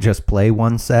honestly, I just play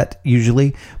one set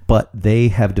usually. But they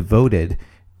have devoted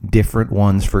different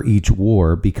ones for each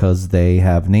war because they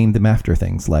have named them after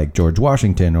things like George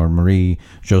Washington or Marie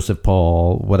Joseph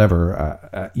Paul,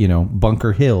 whatever,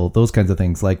 Bunker Hill, those kinds of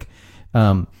things.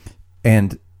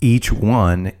 And each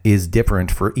one is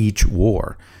different for each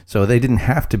war. So they didn't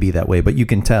have to be that way, but you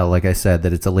can tell, like I said,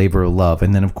 that it's a labor of love.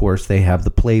 And then, of course, they have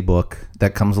the playbook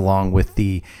that comes along with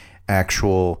the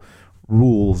actual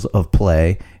rules of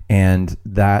play, and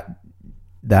that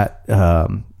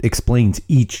explains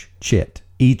each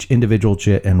individual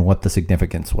chit and what the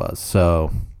significance was.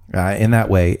 So in that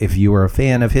way, if you are a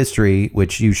fan of history,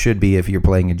 which you should be if you're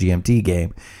playing a GMT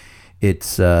game,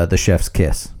 it's the chef's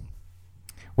kiss.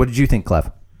 What did you think, Clef?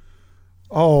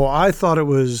 Oh, I thought it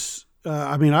was,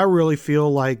 I really feel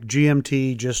like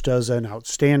GMT just does an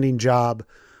outstanding job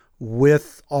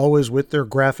with their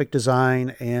graphic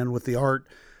design and with the art.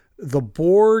 The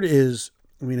board is,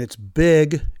 it's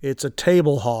big, it's a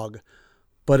table hog,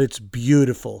 but it's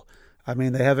beautiful.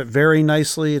 They have it very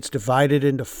nicely. It's divided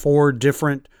into 4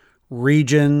 different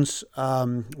regions,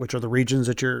 which are the regions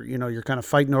that you're kind of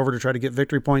fighting over to try to get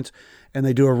victory points. And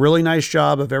they do a really nice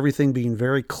job of everything being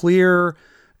very clear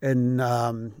and,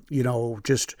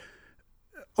 just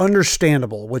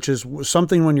understandable, which is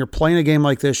something when you're playing a game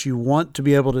like this, you want to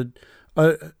be able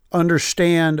to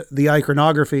understand the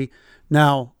iconography.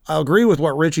 Now, I agree with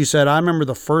what Richie said. I remember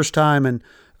the first time, and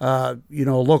a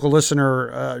local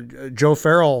listener, Joe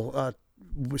Farrell,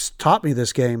 taught me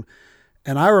this game.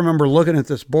 And I remember looking at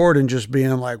this board and just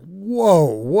being like, whoa,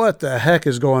 what the heck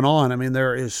is going on?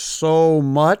 There is so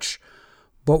much.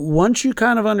 But once you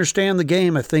kind of understand the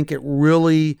game, I think it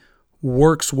really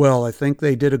works well. I think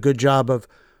they did a good job of,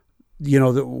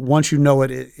 once you know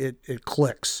it, it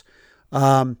clicks.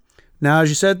 Now, as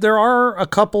you said, there are a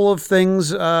couple of things.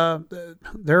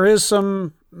 There is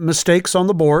some mistakes on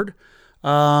the board.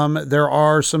 There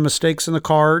are some mistakes in the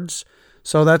cards.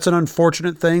 So that's an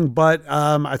unfortunate thing. But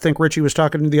I think Richie was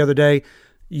talking the other day.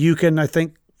 You can, I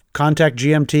think, contact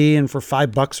GMT and for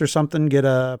 $5 or something, get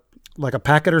a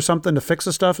packet or something to fix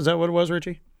the stuff. Is that what it was,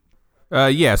 Richie?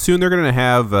 Yeah, soon they're going to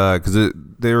have, because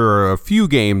there are a few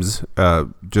games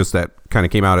just that kind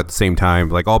of came out at the same time.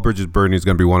 Like All Bridges Burning is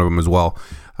going to be one of them as well,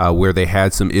 where they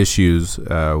had some issues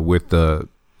with the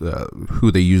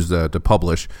who they used to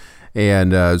publish.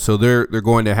 And so they're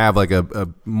going to have like a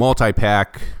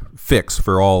multi-pack fix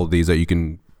for all of these that you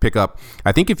can pick up.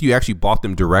 I think if you actually bought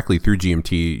them directly through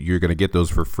GMT, you're going to get those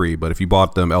for free. But if you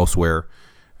bought them elsewhere,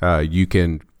 you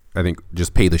can, I think,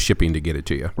 just pay the shipping to get it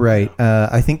to you. Right.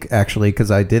 I think actually, because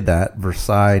I did that,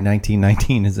 Versailles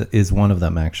 1919 is one of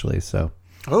them actually. So.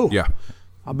 Oh yeah.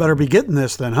 I better be getting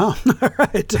this then, huh? All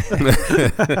right.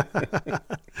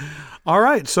 All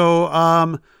right.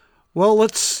 So, well,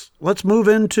 let's move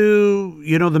into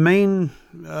the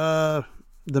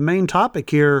main topic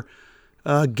here,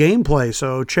 gameplay.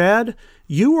 So, Chad,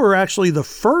 you were actually the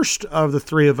first of the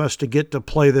 3 of us to get to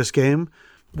play this game.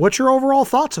 What's your overall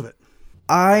thoughts of it?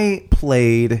 I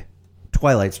played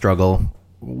Twilight Struggle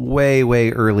way,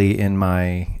 way early in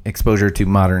my exposure to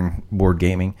modern board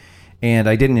gaming, and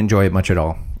I didn't enjoy it much at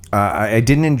all. I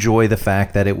didn't enjoy the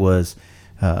fact that it was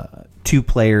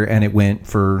 2-player and it went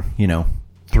for,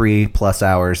 3+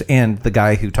 hours. And the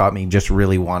guy who taught me just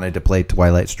really wanted to play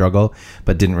Twilight Struggle,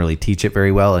 but didn't really teach it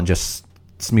very well and just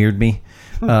smeared me.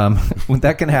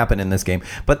 That can happen in this game.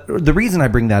 But the reason I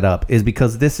bring that up is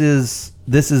because this is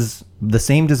the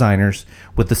same designers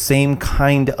with the same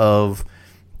kind of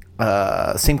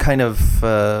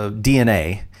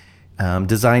DNA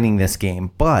designing this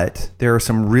game, but there are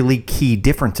some really key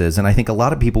differences, and I think a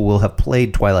lot of people will have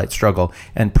played Twilight Struggle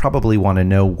and probably want to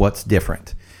know what's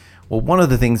different. Well, one of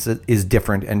the things that is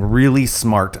different and really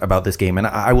smart about this game, and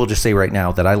I will just say right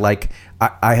now that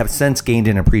I have since gained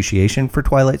an appreciation for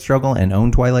Twilight Struggle and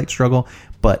own Twilight Struggle,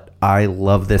 but I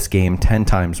love this game 10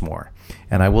 times more.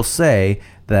 And I will say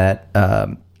that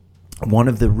one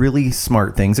of the really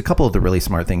smart things, a couple of the really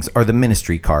smart things, are the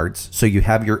ministry cards. So you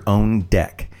have your own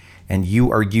deck, and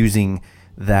you are using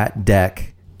that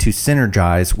deck to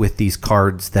synergize with these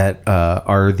cards that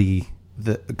are the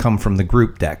come from the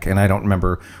group deck. And I don't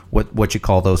remember what you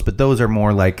call those, but those are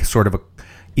more like sort of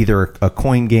either a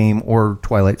coin game or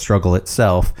Twilight Struggle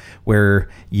itself,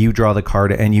 where you draw the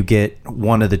card and you get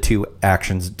one of the 2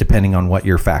 actions depending on what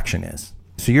your faction is.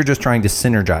 So you're just trying to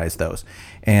synergize those,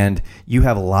 and you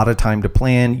have a lot of time to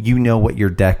plan. You know what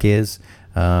your deck is.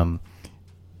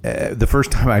 The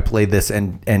first time I played this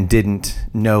and didn't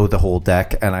know the whole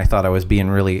deck, and I thought I was being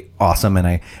really awesome,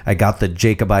 and I got the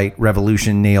Jacobite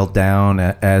Revolution nailed down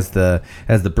as the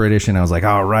British, and I was like,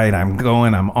 all right,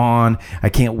 I'm on. I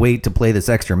can't wait to play this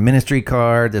extra ministry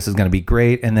card. This is going to be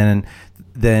great. And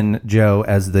then Joe,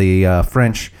 as the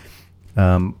French,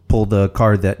 pulled the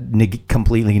card that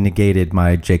completely negated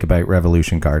my Jacobite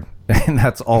Revolution card. and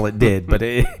that's all it did. But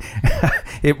it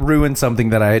it ruined something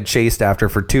that I had chased after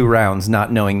for 2 rounds,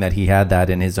 not knowing that he had that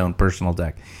in his own personal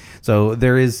deck. So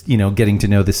there is, getting to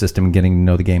know the system and getting to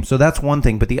know the game. So that's one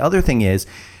thing. But the other thing is,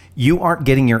 you aren't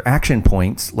getting your action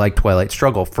points like Twilight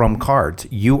Struggle from cards.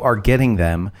 You are getting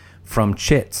them from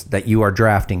chits that you are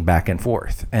drafting back and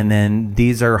forth. And then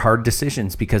these are hard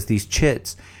decisions because these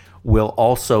chits will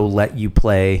also let you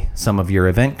play some of your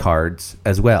event cards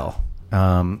as well.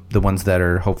 The ones that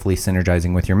are hopefully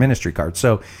synergizing with your ministry cards.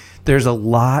 So there's a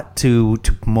lot to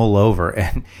mull over,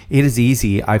 and it is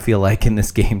easy, I feel like, in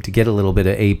this game to get a little bit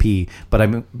of AP,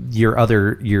 but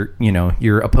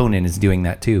your opponent is doing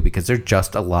that too, because there's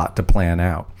just a lot to plan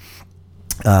out.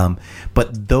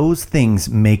 But those things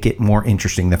make it more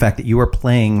interesting. The fact that you are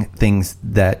playing things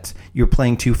that you're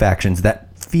playing 2 factions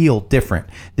that feel different.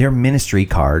 Their ministry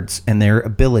cards and their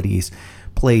abilities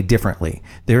play differently.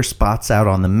 Their spots out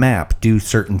on the map do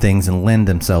certain things and lend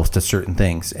themselves to certain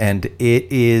things. And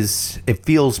it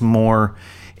feels more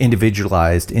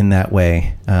individualized in that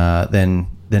way than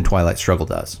Twilight Struggle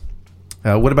does.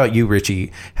 What about you,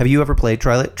 Richie? Have you ever played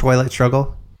Twilight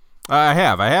Struggle? I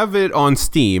have it on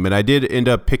Steam, and I did end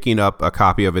up picking up a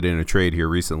copy of it in a trade here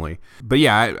recently. But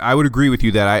yeah, I would agree with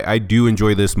you that I do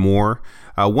enjoy this more.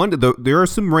 There are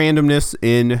some randomness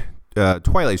in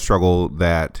Twilight Struggle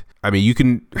that, you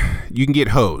can get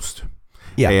hosed.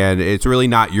 Yeah. And it's really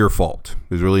not your fault.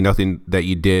 There's really nothing that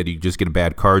you did. You just get a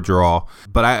bad card draw.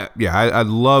 But I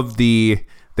love the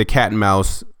cat and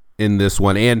mouse in this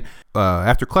one. And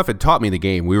after Clef had taught me the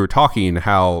game, we were talking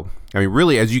how,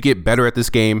 really, as you get better at this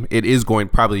game, it is going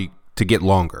probably to get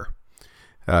longer.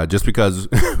 Just because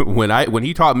when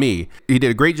he taught me, he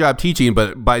did a great job teaching,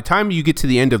 but by the time you get to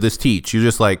the end of this teach, you're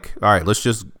just like, all right, let's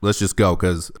just go,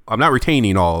 because I'm not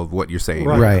retaining all of what you're saying.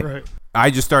 Right. I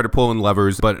just started pulling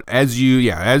levers, but as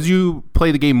you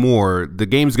play the game more, the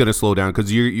game's going to slow down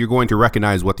because you're going to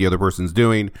recognize what the other person's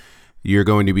doing. You're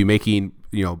going to be making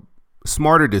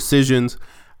smarter decisions.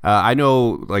 I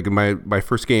know, like in my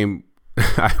first game,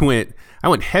 I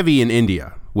went heavy in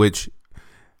India, which,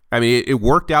 it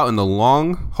worked out in the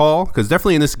long haul, because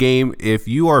definitely in this game, if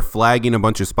you are flagging a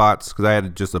bunch of spots, because I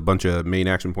had just a bunch of main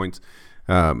action points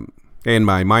and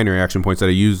my minor action points that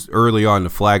I used early on to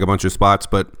flag a bunch of spots,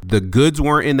 but the goods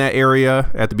weren't in that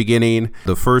area at the beginning.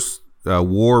 The first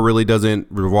war really doesn't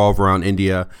revolve around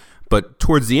India, but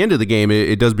towards the end of the game,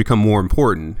 it does become more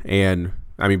important. And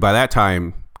by that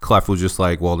time, Clef was just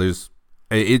like, well,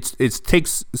 it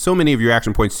takes so many of your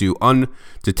action points to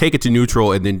take it to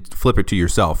neutral and then flip it to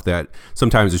yourself that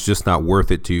sometimes it's just not worth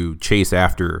it to chase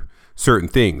after certain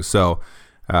things. So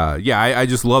I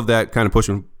just love that kind of push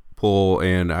and pull,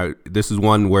 and this is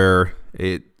one where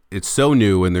it's so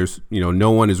new, and there's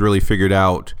no one has really figured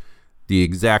out the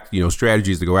exact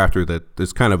strategies to go after that.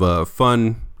 It's kind of a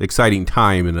fun, exciting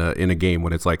time in a game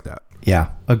when it's like that.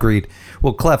 Yeah, agreed.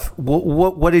 Well, Clef,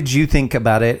 what did you think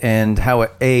about it, and how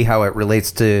it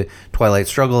relates to Twilight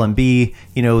Struggle, and B,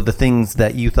 the things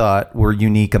that you thought were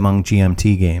unique among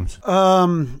GMT games?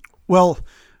 Well,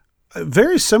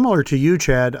 very similar to you,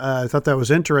 Chad. I thought that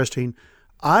was interesting.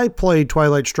 I played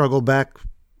Twilight Struggle back,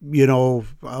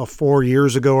 4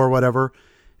 years ago or whatever,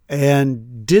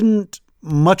 and didn't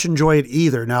much enjoy it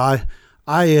either. Now,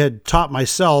 I had taught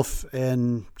myself,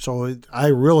 and so I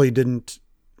really didn't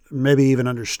maybe even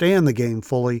understand the game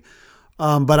fully.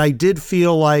 But I did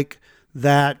feel like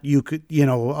that you could,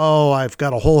 I've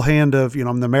got a whole hand of,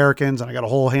 I'm the Americans, and I got a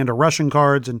whole hand of Russian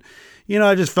cards. And,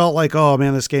 I just felt like, oh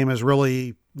man, this game is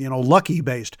really, lucky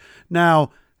based.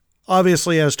 Now,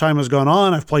 obviously, as time has gone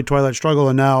on, I've played Twilight Struggle,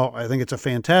 and now I think it's a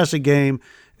fantastic game,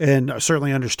 and I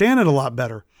certainly understand it a lot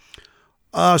better.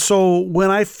 So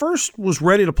when I first was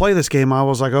ready to play this game, I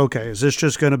was like, okay, is this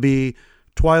just going to be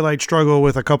Twilight Struggle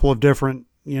with a couple of different,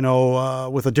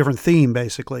 with a different theme,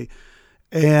 basically?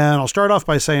 And I'll start off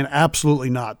by saying absolutely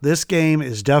not. This game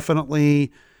is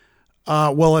definitely,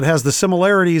 it has the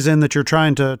similarities in that you're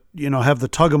trying to, have the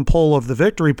tug and pull of the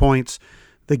victory points.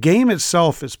 The game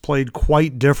itself is played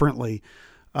quite differently,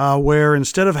 where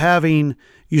instead of having,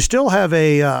 you still have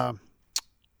the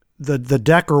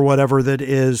deck or whatever that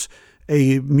is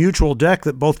a mutual deck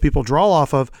that both people draw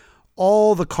off of.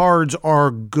 All the cards are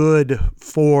good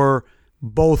for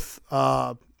both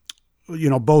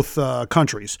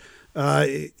countries.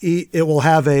 It will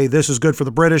have this is good for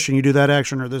the British and you do that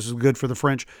action, or this is good for the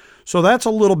French. So that's a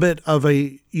little bit of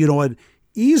an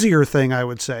easier thing, I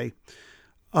would say.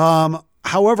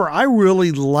 However, I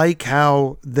really like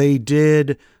how they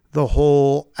did the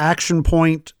whole action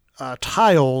point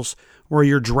tiles, where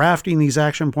you're drafting these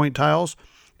action point tiles.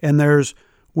 And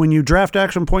when you draft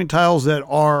action point tiles that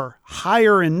are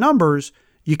higher in numbers,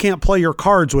 you can't play your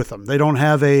cards with them. They don't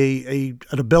have an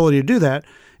ability to do that.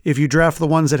 If you draft the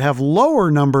ones that have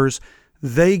lower numbers,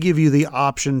 they give you the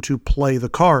option to play the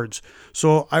cards.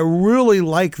 So I really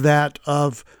like that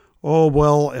of, oh,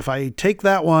 well, if I take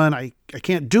that one, I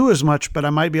can't do as much, but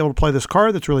I might be able to play this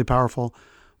card that's really powerful.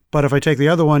 But if I take the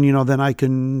other one, then I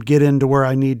can get into where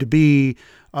I need to be,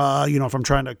 if I'm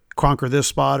trying to conquer this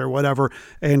spot or whatever.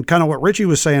 And kind of what Richie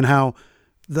was saying, how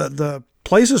the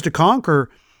places to conquer,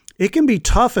 it can be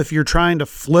tough if you're trying to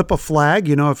flip a flag.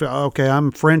 If, okay,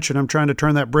 I'm French and I'm trying to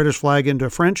turn that British flag into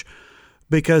French,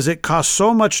 because it costs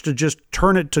so much to just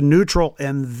turn it to neutral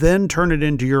and then turn it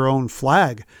into your own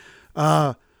flag.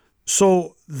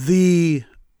 So the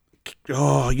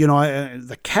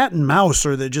cat and mouse,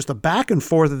 or just the back and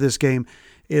forth of this game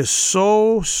is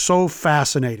so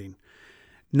fascinating.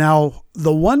 Now,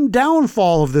 the one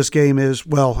downfall of this game is,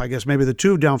 well, I guess maybe the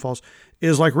two downfalls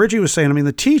is, like Richie was saying,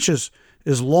 the teach is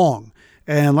long.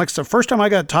 And like the first time I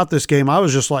got taught this game, I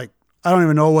was just like, I don't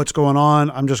even know what's going on.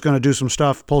 I'm just going to do some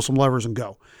stuff, pull some levers and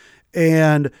go.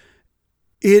 And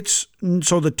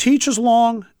so the teach is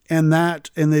long, and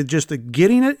the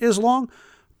getting it is long,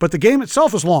 but the game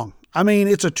itself is long.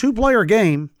 It's a 2-player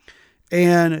game,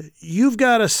 and you've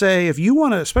got to say,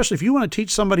 especially if you want to teach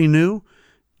somebody new,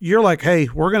 you're like, hey,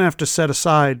 we're going to have to set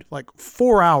aside like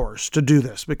 4 hours to do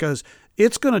this, because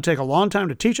it's going to take a long time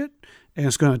to teach it, and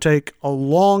it's going to take a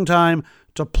long time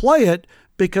to play it,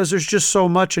 because there's just so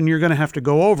much, and you're going to have to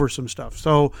go over some stuff.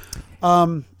 So,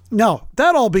 no,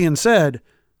 that all being said,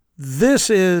 this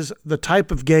is the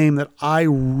type of game that I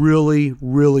really,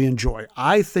 really enjoy.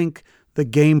 I think the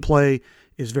gameplay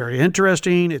is very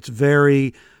interesting. It's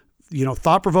very,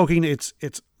 thought-provoking. It's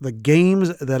the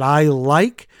games that I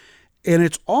like, and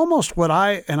it's almost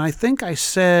and I think I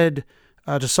said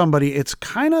to somebody, it's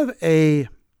kind of a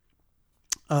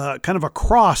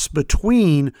cross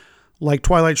between like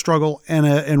Twilight Struggle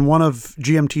and one of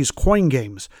GMT's coin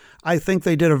games. I think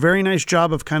they did a very nice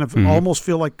job of kind of almost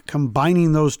feel like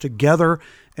combining those together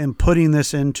and putting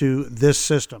this into this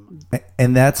system.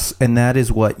 And that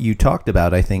is what you talked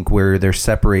about, I think, where they're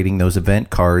separating those event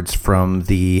cards from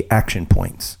the action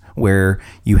points, where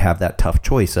you have that tough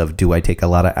choice of, do I take a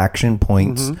lot of action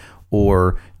points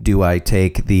or do I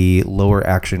take the lower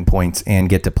action points and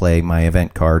get to play my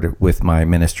event card with my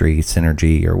ministry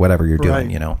synergy or whatever you're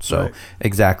doing, So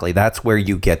exactly, that's where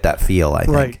you get that feel, I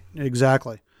think. Right,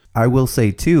 exactly. I will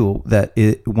say too that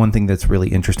one thing that's really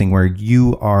interesting, where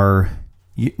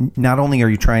not only are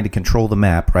you trying to control the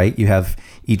map, right? You have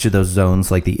each of those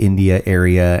zones, like the India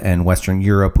area and Western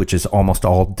Europe, which is almost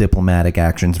all diplomatic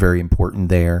actions, very important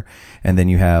there. And then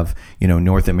you have,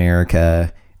 North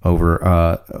America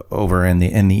over in the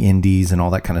Indies and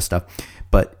all that kind of stuff.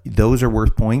 But those are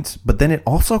worth points. But then it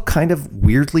also kind of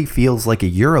weirdly feels like a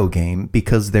Euro game,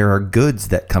 because there are goods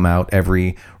that come out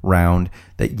every round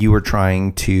that you are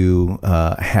trying to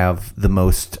have the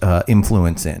most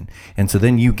influence in. And so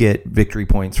then you get victory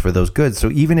points for those goods. So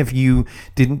even if you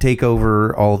didn't take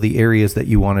over all the areas that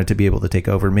you wanted to be able to take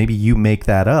over, maybe you make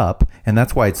that up. And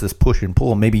that's why it's this push and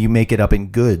pull. Maybe you make it up in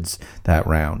goods that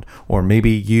round. Or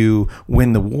maybe you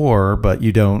win the war, but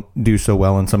you don't do so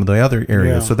well in some of the other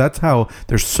areas. Yeah. So that's how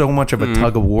there's so much of a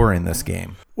tug of war in this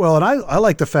game. Well, and I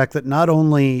like the fact that not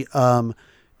only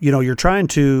you're trying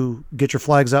to get your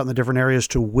flags out in the different areas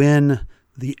to win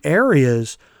the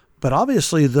areas, but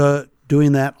obviously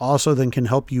doing that also then can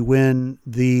help you win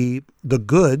the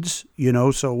goods,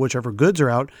 so whichever goods are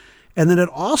out. And then it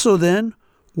also then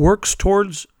works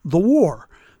towards the war,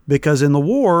 because in the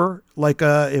war, like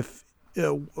and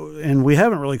we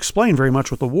haven't really explained very much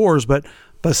with the wars, but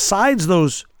besides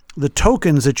the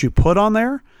tokens that you put on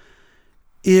there,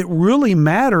 it really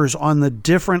matters on the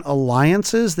different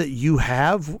alliances that you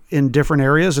have in different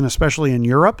areas, and especially in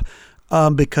Europe,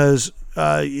 because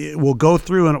it will go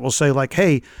through and it will say like,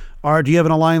 hey, do you have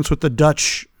an alliance with the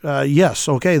Dutch? Yes.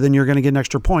 Okay. Then you're going to get an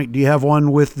extra point. Do you have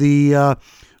one with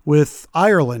with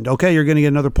Ireland? Okay. You're going to get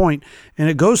another point. And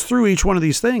it goes through each one of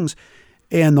these things.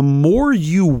 And the more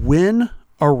you win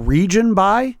a region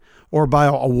by, or by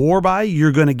a war by,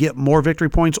 you're going to get more victory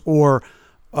points. Or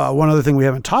one other thing we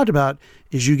haven't talked about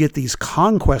is you get these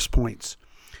conquest points.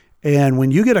 And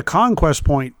when you get a conquest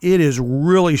point, it is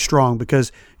really strong,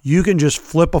 because you can just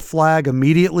flip a flag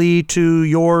immediately to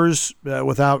yours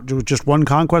without just one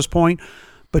conquest point.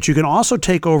 But you can also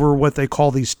take over what they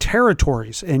call these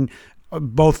territories. And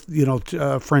both,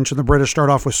 French and the British start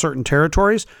off with certain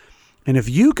territories. And if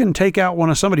you can take out one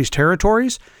of somebody's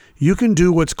territories, you can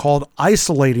do what's called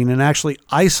isolating, and actually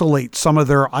isolate some of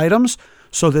their items,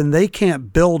 so then they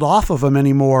can't build off of them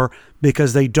anymore,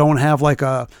 because they don't have like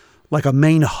a like a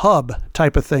main hub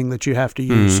type of thing that you have to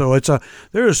use. So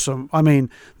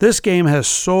this game has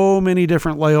so many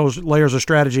different layers of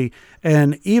strategy,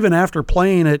 and even after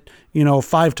playing it,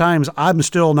 5 times, I'm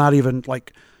still not even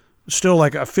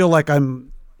I feel like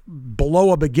I'm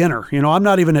below a beginner. I'm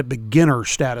not even at beginner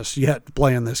status yet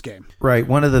playing this game. Right.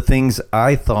 One of the things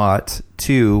I thought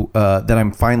too that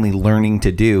I'm finally learning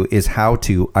to do is how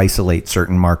to isolate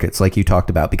certain markets, like you talked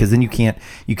about, because then you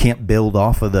can't build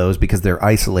off of those because they're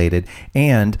isolated.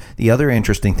 And the other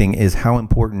interesting thing is how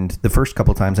important, the first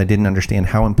couple times I didn't understand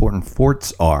how important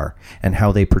forts are and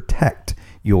how they protect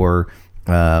your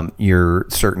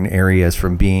certain areas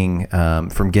from being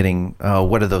from getting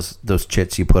what are those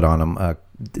chits you put on them,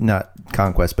 not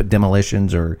conquest but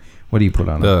demolitions, or what do you put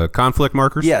on the conflict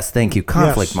markers? Yes, thank you.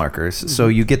 Conflict markers. So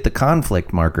you get the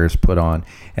conflict markers put on,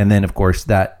 and then of course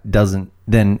that doesn't,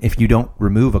 then if you don't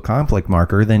remove a conflict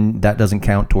marker, then that doesn't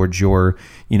count towards your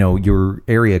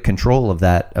area control of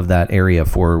that area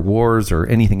for wars or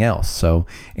anything else. So,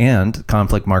 and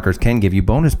conflict markers can give you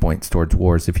bonus points towards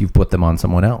wars if you've put them on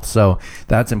someone else. So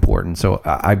that's important. So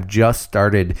I've just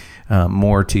started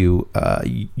more to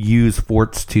use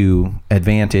forts to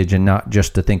advantage, and not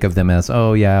just to think of them as,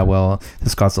 oh yeah, well,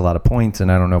 this costs a lot of points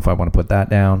and I don't know if I want to put that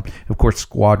down. Of course,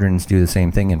 squadrons do the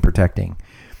same thing in protecting.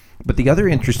 But the other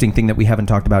interesting thing that we haven't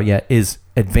talked about yet is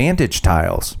advantage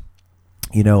tiles,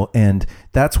 and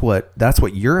that's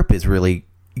what Europe is really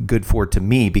good for to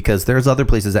me, because there's other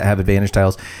places that have advantage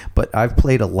tiles, but I've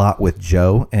played a lot with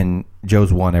Joe, and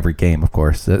Joe's won every game, of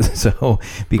course. So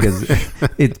because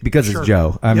it's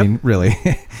Joe. I mean, really.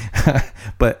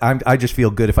 But I just feel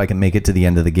good if I can make it to the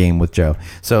end of the game with Joe.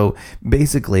 So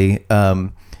basically,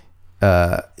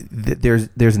 there's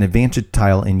an advantage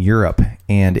tile in Europe,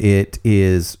 and it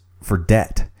is for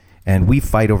debt, and we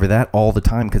fight over that all the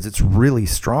time because it's really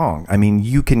strong. I mean,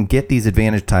 you can get these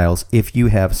advantage tiles if you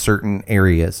have certain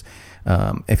areas.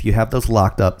 If you have those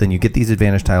locked up, then you get these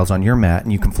advantage tiles on your mat,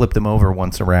 and you can flip them over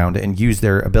once around and use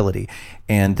their ability.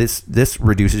 And this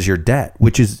reduces your debt,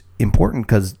 which is important,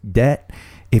 because debt,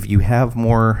 if you have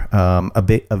more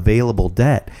available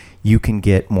debt, you can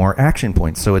get more action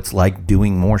points. So it's like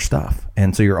doing more stuff.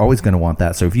 And so you're always going to want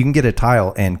that. So if you can get a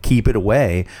tile and keep it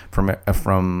away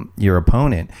from your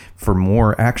opponent for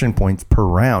more action points per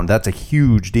round, that's a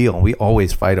huge deal. We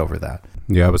always fight over that.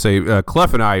 Yeah, I would say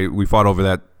Clef and I, we fought over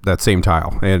that same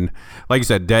tile. And like you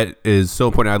said, debt is so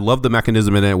important. I love the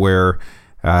mechanism in it where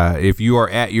if you are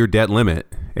at your debt limit,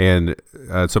 and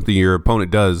something your opponent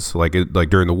does, like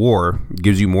during the war,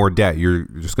 gives you more debt, you're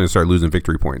just going to start losing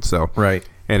victory points. So right,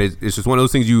 and it's just one of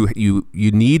those things you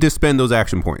need to spend those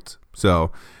action points.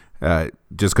 So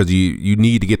just because you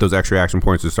need to get those extra action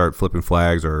points to start flipping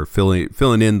flags or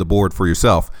filling in the board for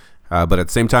yourself. But at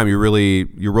the same time, you're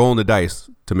rolling the dice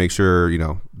to make sure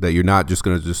that you're not just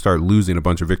going to just start losing a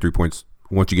bunch of victory points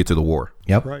once you get to the war.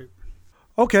 Yep. Right.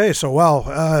 Okay, so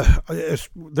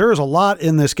there is a lot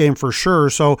in this game for sure.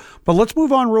 But let's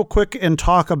move on real quick and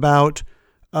talk about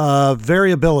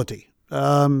variability.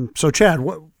 So Chad,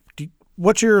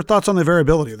 what's your thoughts on the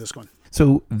variability of this one?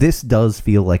 So this does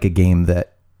feel like a game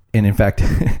that, and in fact,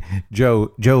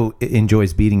 Joe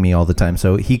enjoys beating me all the time,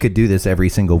 so he could do this every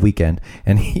single weekend.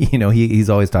 And he's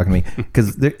always talking to me,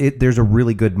 because there's a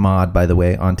really good mod, by the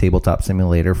way, on Tabletop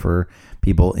Simulator for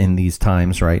people in these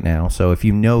times right now. So if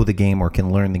you know the game or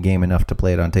can learn the game enough to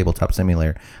play it on Tabletop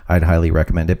Simulator, I'd highly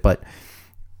recommend it. But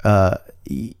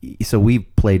so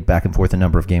we've played back and forth a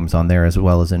number of games on there as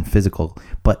well as in physical.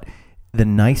 But the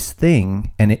nice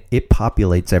thing, and it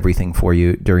populates everything for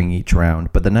you during each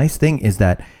round, but the nice thing is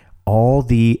that all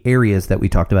the areas that we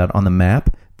talked about on the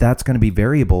map, that's going to be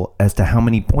variable as to how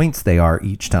many points they are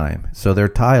each time. So they're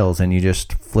tiles, and you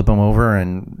just flip them over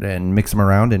and mix them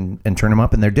around and turn them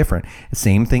up, and they're different.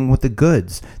 Same thing with the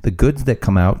goods. The goods that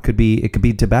come out could be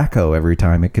tobacco every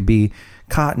time. It could be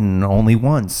cotton only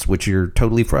once, which you're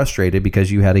totally frustrated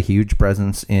because you had a huge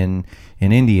presence in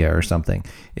India or something.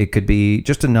 It could be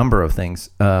just a number of things.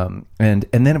 And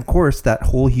then, of course, that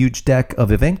whole huge deck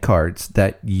of event cards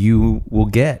that you will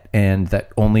get and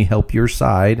that only help your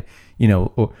side,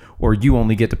 or you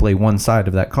only get to play one side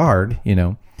of that card,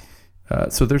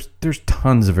 so there's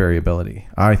tons of variability,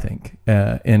 I think,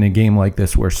 in a game like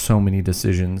this where so many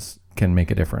decisions can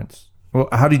make a difference. Well,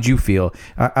 how did you feel?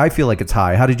 I feel like it's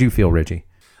high. How did you feel, Richie?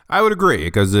 I would agree,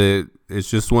 because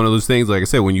it's just one of those things, like I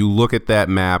said, when you look at that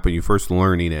map and you're first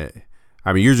learning it,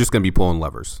 I mean, you're just going to be pulling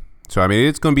levers. So, I mean,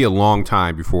 it's going to be a long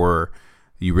time before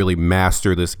you really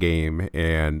master this game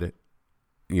and,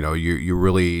 you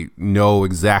really know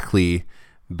exactly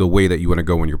the way that you want to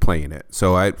go when you're playing it.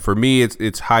 So for me,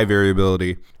 it's high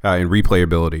variability and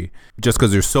replayability, just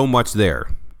because there's so much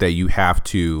there that you have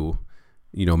to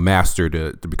master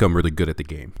to become really good at the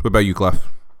game. What about you, Clef?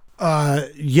 Now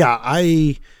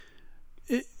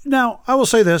I will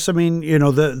say this. I mean,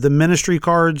 the ministry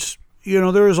cards,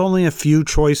 there is only a few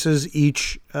choices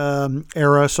each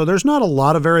era, so there's not a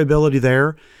lot of variability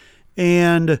there.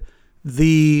 And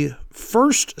the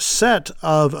first set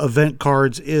of event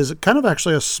cards is kind of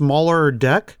actually a smaller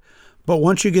deck. But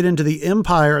once you get into the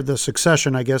Empire, the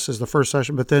Succession, I guess, is the first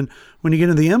session. But then when you get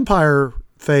into the Empire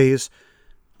phase,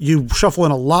 you shuffle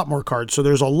in a lot more cards. So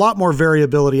there's a lot more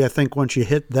variability, I think, once you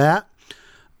hit that.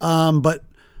 But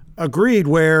agreed,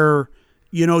 where,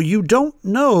 you don't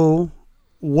know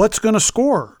what's going to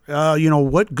score,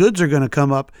 what goods are going to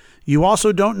come up. You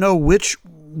also don't know which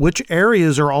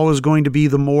areas are always going to be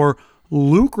the more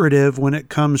lucrative when it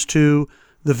comes to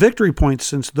the victory points,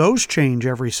 since those change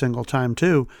every single time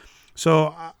too.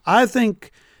 So I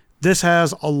think this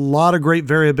has a lot of great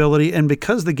variability, and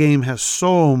because the game has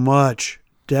so much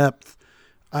depth,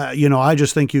 I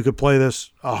just think you could play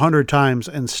this 100 times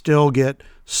and still get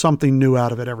something new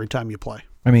out of it every time you play.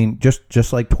 I mean,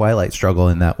 just like Twilight Struggle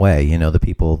in that way, the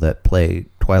people that play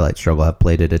Twilight Struggle have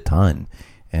played it a ton.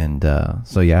 And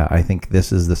so, yeah, I think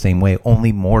this is the same way,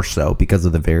 only more so because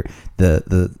of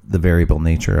the variable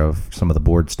nature of some of the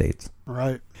board states.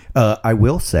 Right. I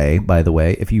will say, by the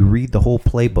way, if you read the whole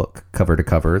playbook cover to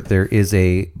cover, there is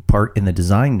a part in the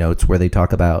design notes where they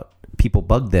talk about people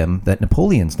bug them that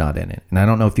Napoleon's not in it. And I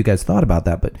don't know if you guys thought about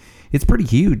that, but it's pretty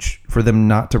huge for them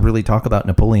not to really talk about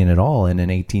Napoleon at all in an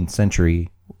 18th century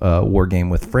war game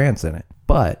with France in it.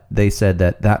 But they said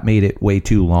that made it way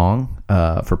too long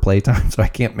for playtime, so I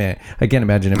can't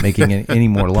imagine it making it any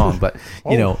more long. But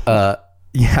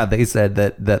yeah, they said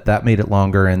that made it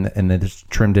longer, and they just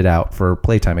trimmed it out for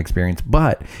playtime experience.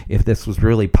 But if this was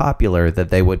really popular, that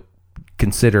they would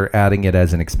consider adding it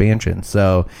as an expansion.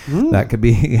 So that could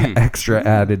be extra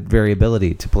added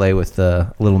variability to play with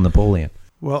the little Napoleon.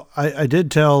 Well, I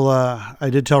did tell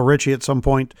Richie at some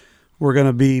point we're going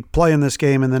to be playing this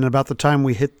game, and then about the time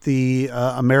we hit the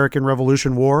American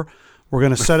Revolution War, we're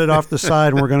going to set it off the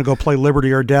side, and we're going to go play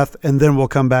Liberty or Death, and then we'll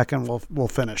come back and we'll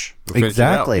finish.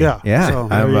 Exactly. Yeah. So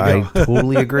I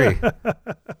totally agree.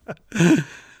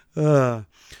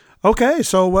 Okay.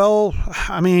 So, well,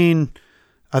 I mean,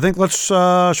 I think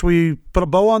should we put a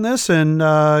bow on this and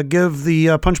give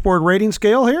the Punchboard rating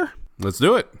scale here? Let's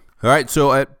do it. All right,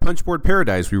 so at Punchboard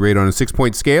Paradise, we rate on a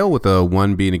 6-point scale, with a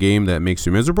 1 being a game that makes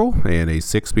you miserable and a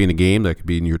 6 being a game that could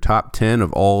be in your top 10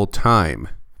 of all time.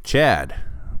 Chad,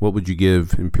 what would you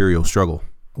give Imperial Struggle?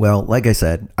 Well, like I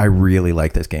said, I really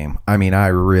like this game. I mean, I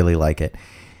really like it.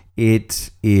 It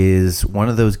is one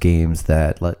of those games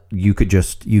that you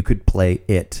could play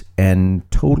it and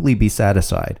totally be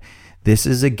satisfied. This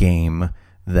is a game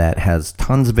that has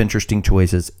tons of interesting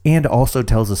choices and also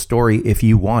tells a story if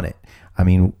you want it. I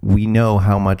mean, we know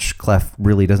how much Clef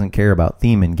really doesn't care about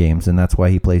theme in games, and that's why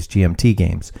he plays GMT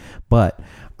games. But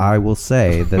I will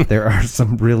say that there are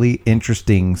some really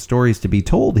interesting stories to be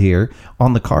told here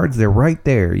on the cards. They're right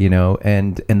there,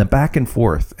 and the back and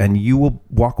forth. And you will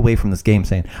walk away from this game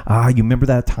saying, you remember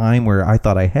that time where I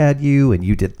thought I had you and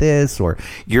you did this, or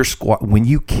your when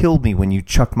you killed me, when you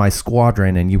chucked my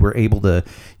squadron and you were able to,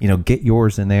 get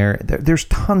yours in there. There's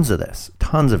tons of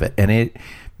it. And it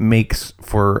makes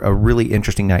for a really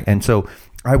interesting night. And so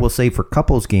I will say, for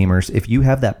couples gamers, if you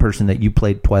have that person that you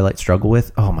played Twilight Struggle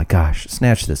with, oh my gosh,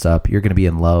 snatch this up. You're going to be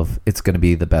in love. It's going to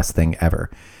be the best thing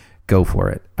ever. Go for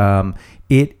it.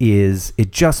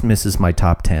 It just misses my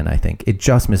top 10, I think. It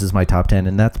just misses my top 10,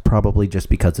 and that's probably just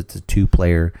because it's a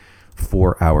 2-player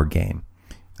 4-hour game.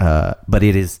 But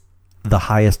it is the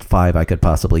highest 5 I could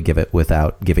possibly give it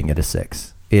without giving it a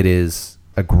 6. It is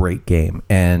a great game.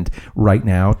 And right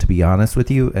now, to be honest with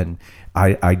you, and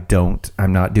I'm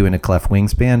not doing a Clef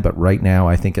Wingspan, but right now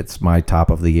I think it's my top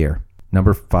of the year.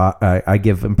 Number 5, I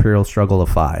give Imperial Struggle a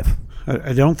 5.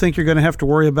 I don't think you're going to have to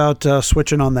worry about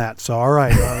switching on that. So, all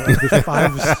right.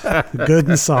 5's good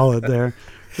and solid there.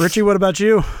 Richie, what about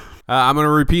you? I'm going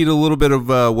to repeat a little bit of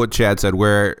what Chad said,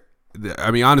 where,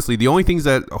 I mean, honestly, the only things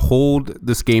that hold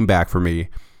this game back for me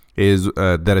is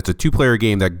that it's a 2-player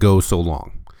game that goes so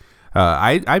long.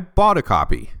 I bought a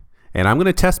copy, and I'm going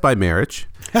to test by marriage,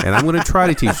 and I'm going to try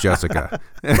to teach Jessica.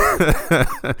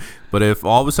 But if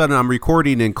all of a sudden I'm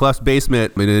recording in Clef's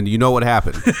basement, and then you know what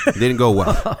happened. It didn't go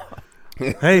well.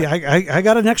 Hey, I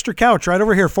got an extra couch right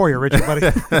over here for you, Richie, buddy.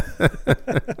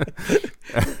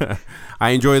 I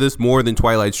enjoy this more than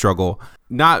Twilight Struggle.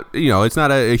 It's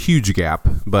not a huge gap,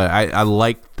 but I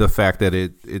like the fact that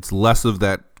it's less of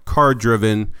that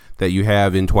card-driven that you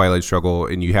have in Twilight Struggle,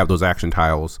 and you have those action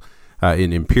tiles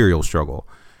in Imperial Struggle,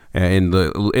 and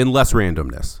less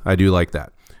randomness. I do like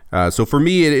that. So for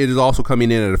me, it is also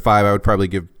coming in at a 5. I would probably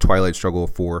give Twilight Struggle a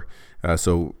 4.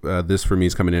 So this for me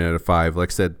is coming in at a 5.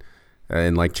 Like I said,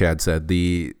 and like Chad said,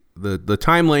 the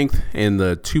time length and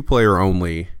the 2-player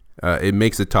only, it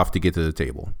makes it tough to get to the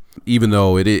table. Even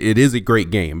though it is a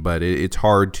great game, but it's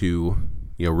hard to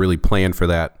really plan for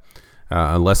that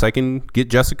unless I can get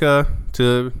Jessica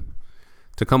to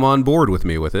come on board with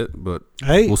me with it. But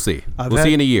hey, we'll see. We'll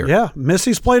see in a year. Yeah,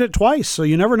 Missy's played it twice, so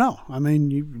you never know. I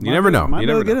mean, you never know. Might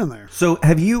be able to get in there. So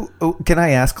have you? Can I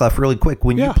ask, Clef, really quick?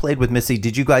 When you played with Missy,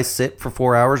 did you guys sit for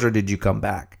 4 hours or did you come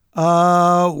back?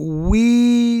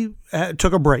 We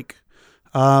took a break.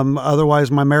 Otherwise,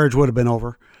 my marriage would have been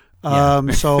over.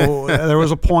 So there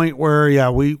was a point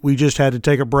where, we just had to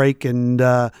take a break and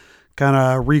kind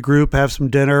of regroup, have some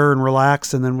dinner and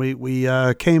relax. And then we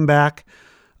came back,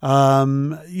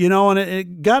 and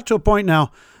it got to a point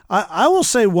now. I will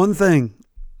say one thing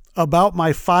about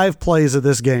my 5 plays of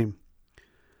this game.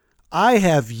 I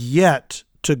have yet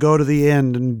to go to the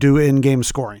end and do in-game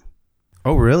scoring.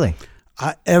 Oh, really?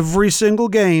 Every single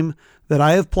game that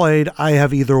I have played, I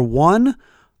have either won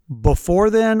before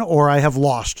then or I have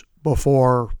lost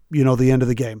before, the end of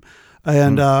the game.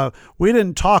 And we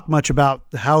didn't talk much about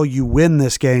how you win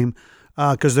this game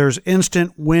because there's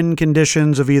instant win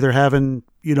conditions of either having,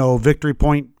 victory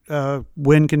point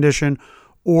win condition,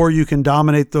 or you can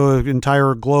dominate the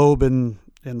entire globe and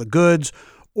the goods,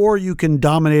 or you can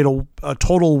dominate a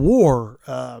total war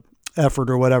effort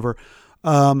or whatever.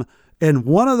 And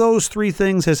one of those 3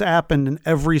 things has happened in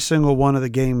every single one of the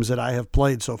games that I have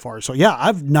played so far. So,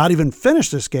 I've not even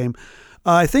finished this game.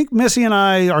 I think Missy and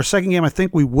I, our second game, I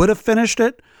think we would have finished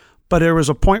it. But there was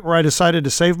a point where I decided to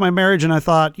save my marriage, and I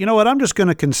thought, you know what, I'm just going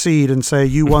to concede and say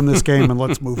you won this game and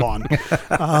let's move on.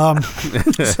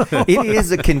 It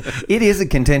is a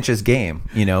contentious game.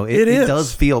 It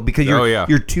does feel because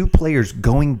you're 2 players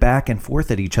going back and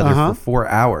forth at each other for 4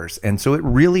 hours, and so it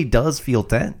really does feel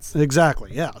tense.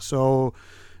 Exactly. Yeah. So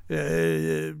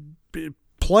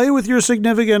play with your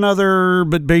significant other,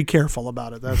 but be careful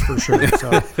about it. That's for sure.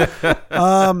 So,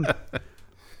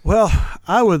 well,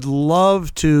 I would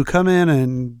love to come in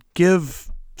and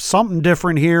give something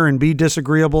different here and be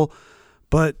disagreeable.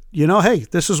 But, hey,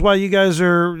 this is why you guys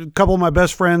are a couple of my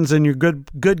best friends and you're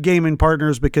good gaming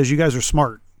partners, because you guys are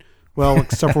smart. Well,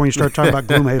 except for when you start talking about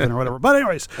Gloomhaven or whatever. But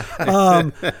anyways,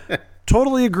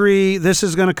 totally agree. This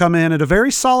is going to come in at a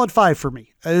very solid 5 for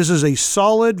me. This is a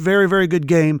solid, very, very good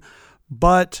game.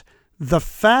 But the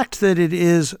fact that it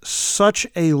is such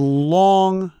a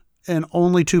long and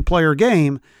only 2-player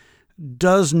game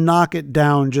does knock it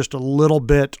down just a little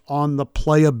bit on the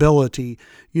playability.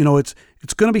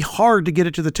 It's going to be hard to get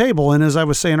it to the table. And as I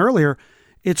was saying earlier,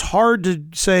 it's hard to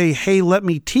say, hey, let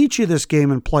me teach you this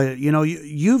game and play it.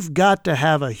 You've got to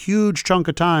have a huge chunk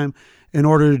of time in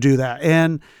order to do that.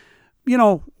 And,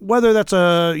 whether that's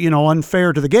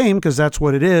unfair to the game, because that's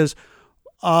what it is.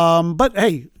 But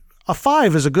hey, a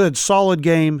 5 is a good, solid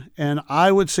game. And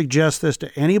I would suggest this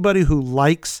to anybody who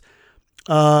likes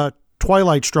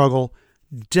Twilight Struggle.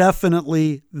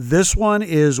 Definitely this one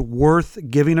is worth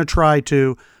giving a try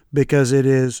to, because it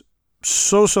is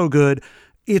so good.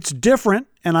 It's different,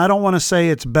 and I don't want to say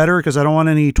it's better because I don't want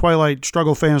any Twilight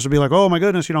Struggle fans to be like, oh my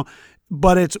goodness,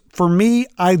 but for me,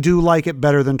 I do like it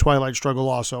better than Twilight Struggle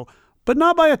also, but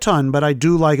not by a ton, but I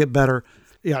do like it better.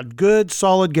 Yeah, good,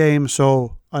 solid game.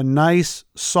 So a nice,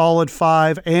 solid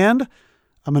 5. And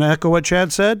I'm going to echo what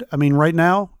Chad said. I mean, right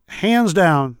now, hands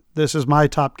down, this is my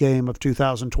top game of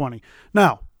 2020.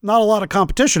 Now, not a lot of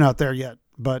competition out there yet,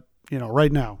 but,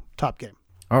 right now, top game.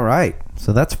 All right.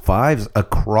 So that's 5s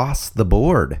across the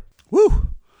board. Woo!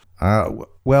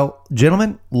 Well,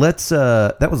 gentlemen, let's.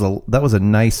 That was a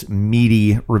nice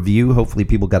meaty review. Hopefully,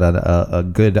 people got a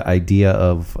good idea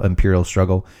of Imperial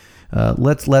Struggle.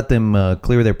 Let's let them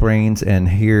clear their brains and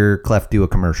hear Clef do a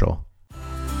commercial.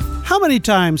 How many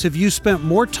times have you spent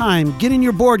more time getting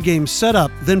your board game set up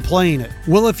than playing it?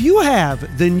 Well, if you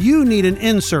have, then you need an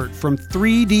insert from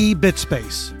 3D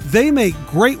BitSpace. They make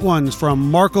great ones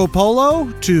from Marco Polo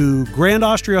to Grand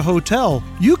Austria Hotel.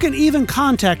 You can even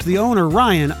contact the owner,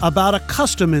 Ryan, about a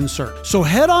custom insert. So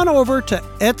head on over to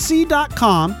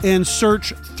Etsy.com and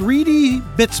search 3D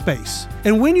BitSpace.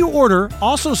 And when you order,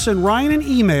 also send Ryan an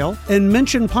email and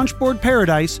mention Punchboard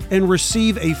Paradise and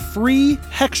receive a free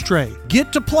hex tray.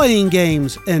 Get to playing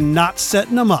games and not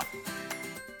setting them up.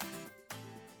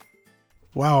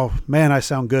 Wow, man, I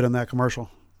sound good on that commercial.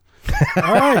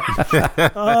 All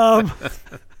right.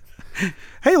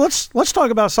 Hey, let's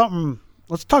talk about something.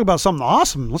 Let's talk about something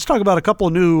awesome. Let's talk about a couple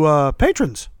of new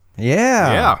patrons.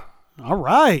 Yeah. All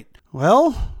right.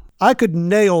 Well, I could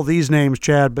nail these names,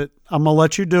 Chad, but I'm going to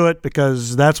let you do it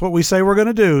because that's what we say we're going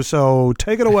to do. So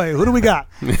take it away. Who do we got?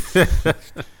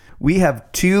 We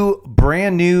have two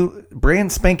brand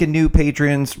spanking new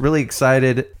patrons. Really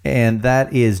excited. And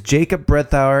that is Jacob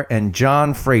Brethauer and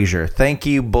John Frazier. Thank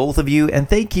you, both of you. And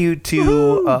thank you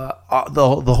to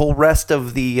the whole rest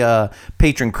of the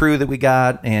patron crew that we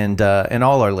got and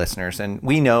all our listeners. And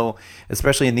we know,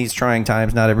 especially in these trying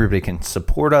times, not everybody can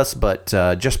support us, but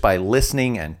just by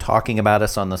listening and talking about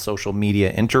us on the social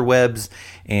media interwebs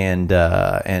and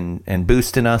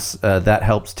boosting us, that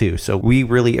helps too. So we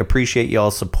really appreciate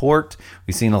y'all's support.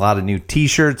 We've seen a lot of new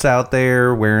T-shirts out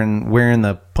there wearing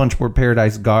the Punchboard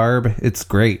Paradise garb. It's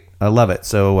great. I love it.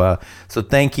 So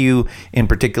thank you in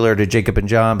particular to Jacob and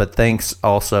John, but thanks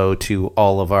also to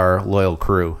all of our loyal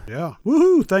crew. Yeah.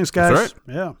 Woohoo. Thanks, guys. That's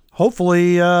right. Yeah.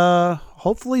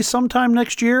 Hopefully sometime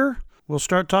next year, we'll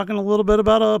start talking a little bit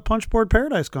about a Punchboard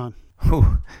Paradise Con.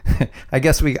 Ooh, I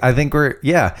think we're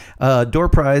door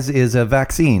prize is a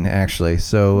vaccine actually.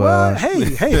 So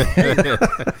Hey.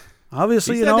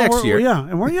 Obviously, He said next year.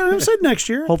 We're said next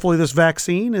year. Hopefully, this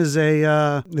vaccine is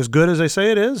as good as they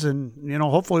say it is, and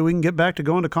hopefully we can get back to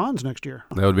going to cons next year.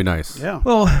 That would be nice. Yeah.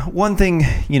 well, one thing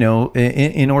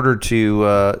in order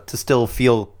to still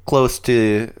feel close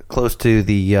to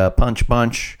the Punch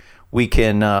Bunch, we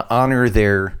can honor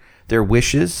their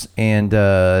wishes and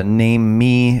name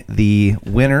me the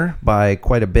winner by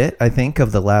quite a bit. I think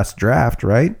of the last draft,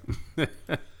 right?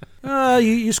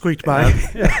 You squeaked by.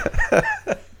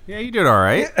 Yeah, you did all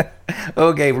right.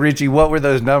 Okay, Richie, what were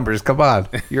those numbers? Come on.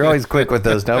 You're always quick with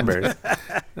those numbers.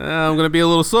 I'm going to be a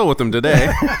little slow with them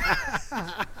today.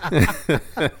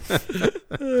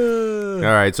 All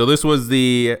right, so this was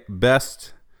the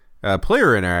best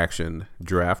player interaction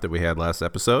draft that we had last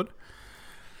episode.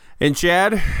 And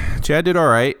Chad did all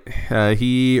right.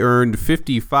 He earned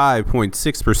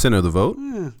 55.6% of the vote.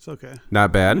 It's okay.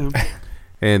 Not bad.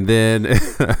 And then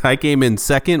I came in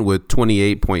second with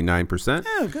 28.9%.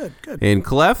 Yeah, good. And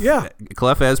Clef,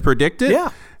 as predicted,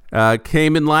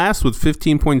 came in last with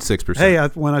 15.6%. Hey,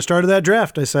 when I started that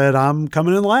draft, I said I'm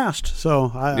coming in last. So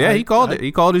he called it.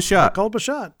 He called his shot. I called a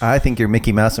shot. I think your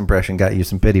Mickey Mouse impression got you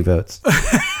some pity votes.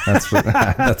 That's what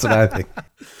I think.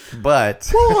 But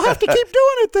we'll have to keep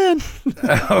doing it then.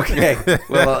 Okay.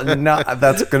 Well,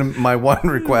 that's my one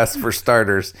request for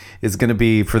starters is gonna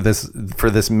be for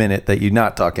this minute that you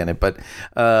not talk in it. But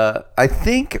I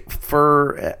think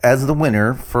as the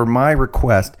winner for my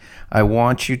request, I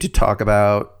want you to talk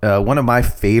about one of my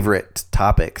favorite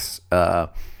topics,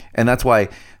 and that's why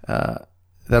we're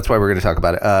going to talk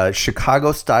about it.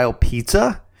 Chicago style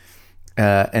pizza,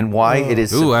 and why it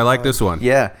is. Ooh, I like this one.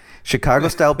 Yeah. Chicago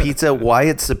style pizza, why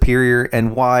it's superior,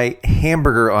 and why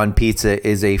hamburger on pizza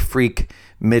is a freak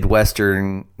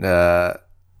Midwestern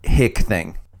hick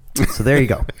thing. So there you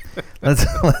go.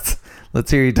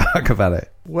 Let's hear you talk about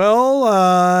it.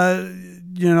 Well,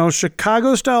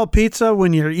 Chicago style pizza,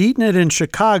 when you're eating it in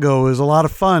Chicago, is a lot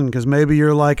of fun because maybe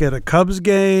you're like at a Cubs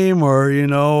game or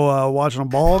watching a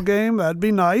ball game. That'd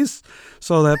be nice.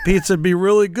 So that pizza'd be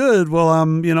really good while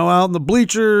I'm out in the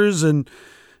bleachers and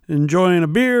enjoying a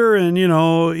beer and,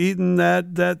 eating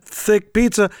that thick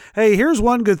pizza. Hey, here's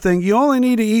one good thing. You only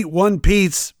need to eat one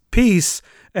piece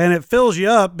and it fills you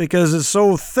up because it's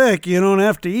so thick. You don't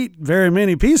have to eat very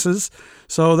many pieces.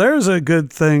 So there's a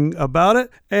good thing about it.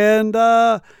 And,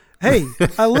 hey,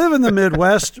 I live in the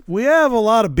Midwest. We have a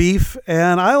lot of beef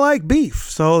and I like beef.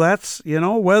 So that's,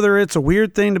 whether it's a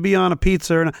weird thing to be on a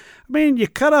pizza or not. I mean, you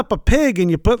cut up a pig and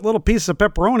you put little pieces of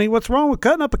pepperoni. What's wrong with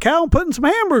cutting up a cow and putting some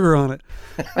hamburger on it?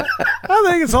 I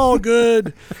think it's all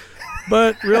good,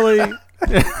 but really,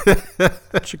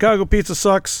 Chicago pizza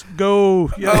sucks.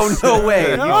 Go. Yes. Oh, no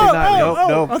way. No,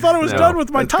 Nope. I thought it was done with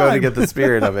my Let's time. go to get the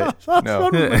spirit of it. No.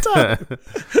 Done with my time.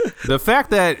 The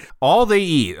fact that all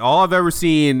I've ever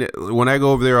seen when I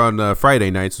go over there on Friday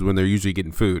nights is when they're usually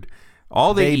getting food.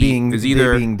 All they eat is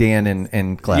either being Dan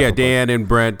and Clap. Yeah, Dan and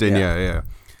Brent and yeah.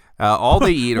 All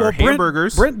they eat are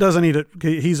hamburgers. Brent doesn't eat it.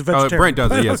 He's a vegetarian. Brent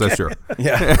doesn't. Yes, that's true.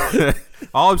 Yeah.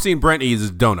 All I've seen Brent eat is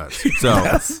donuts. So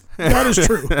That is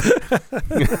true.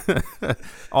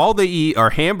 all they eat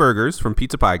are hamburgers from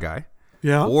Pizza Pie Guy.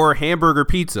 Yeah. Or hamburger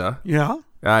pizza. Yeah.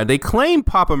 They claim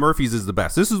Papa Murphy's is the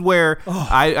best. This is where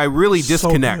I really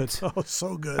disconnect. So good. Oh,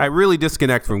 so good. I really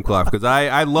disconnect from Clef because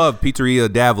I love Pizzeria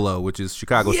Davilo, which is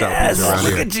Chicago style pizza around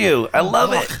look here. at you. I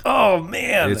love it. Oh,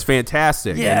 man. It's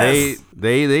fantastic. Yes.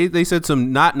 And they said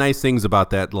some not nice things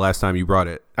about that the last time you brought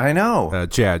it. I know.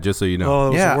 Chad, just so you know. Oh, it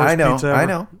was Yeah, the worst I know. pizza ever. I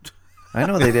know. I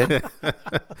know they did.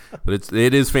 But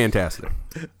it is fantastic.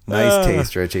 Nice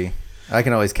taste, Richie. I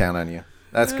can always count on you.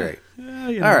 That's great.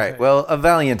 All right. Well, a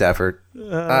valiant effort.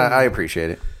 I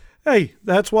appreciate it. Hey,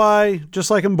 that's why,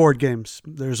 just like in board games,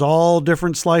 there's all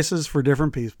different slices for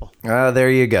different people.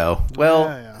 There you go.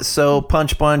 Well, So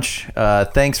Punch Bunch,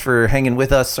 thanks for hanging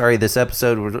with us. Sorry this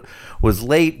episode was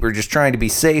late. We're just trying to be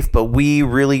safe, but we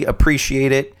really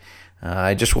appreciate it.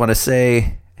 I just want to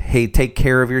say, hey, take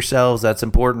care of yourselves. That's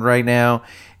important right now.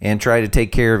 And try to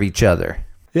take care of each other.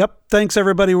 Yep. Thanks,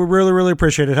 everybody. We really, really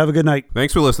appreciate it. Have a good night.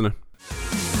 Thanks for listening.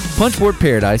 Punchboard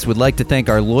Paradise would like to thank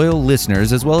our loyal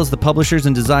listeners as well as the publishers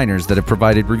and designers that have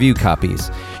provided review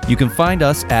copies. You can find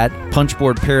us at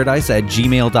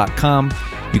punchboardparadise@gmail.com.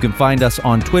 You can find us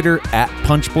on Twitter at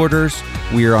Punchboarders.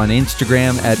 We are on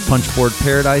Instagram at Punchboard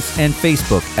Paradise and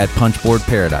Facebook at Punchboard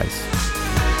Paradise.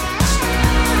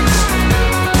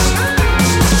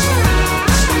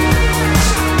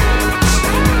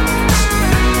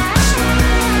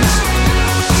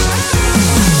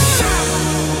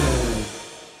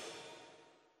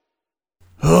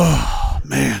 Oh,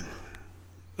 man.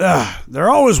 They're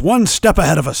always one step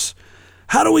ahead of us.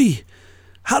 How do we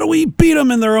beat them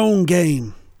in their own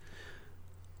game?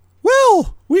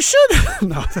 Well, we should.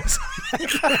 No, that's...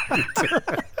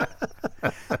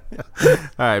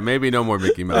 All right, maybe no more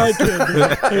Mickey Mouse. All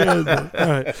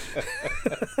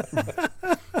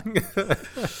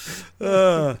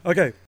right. Okay.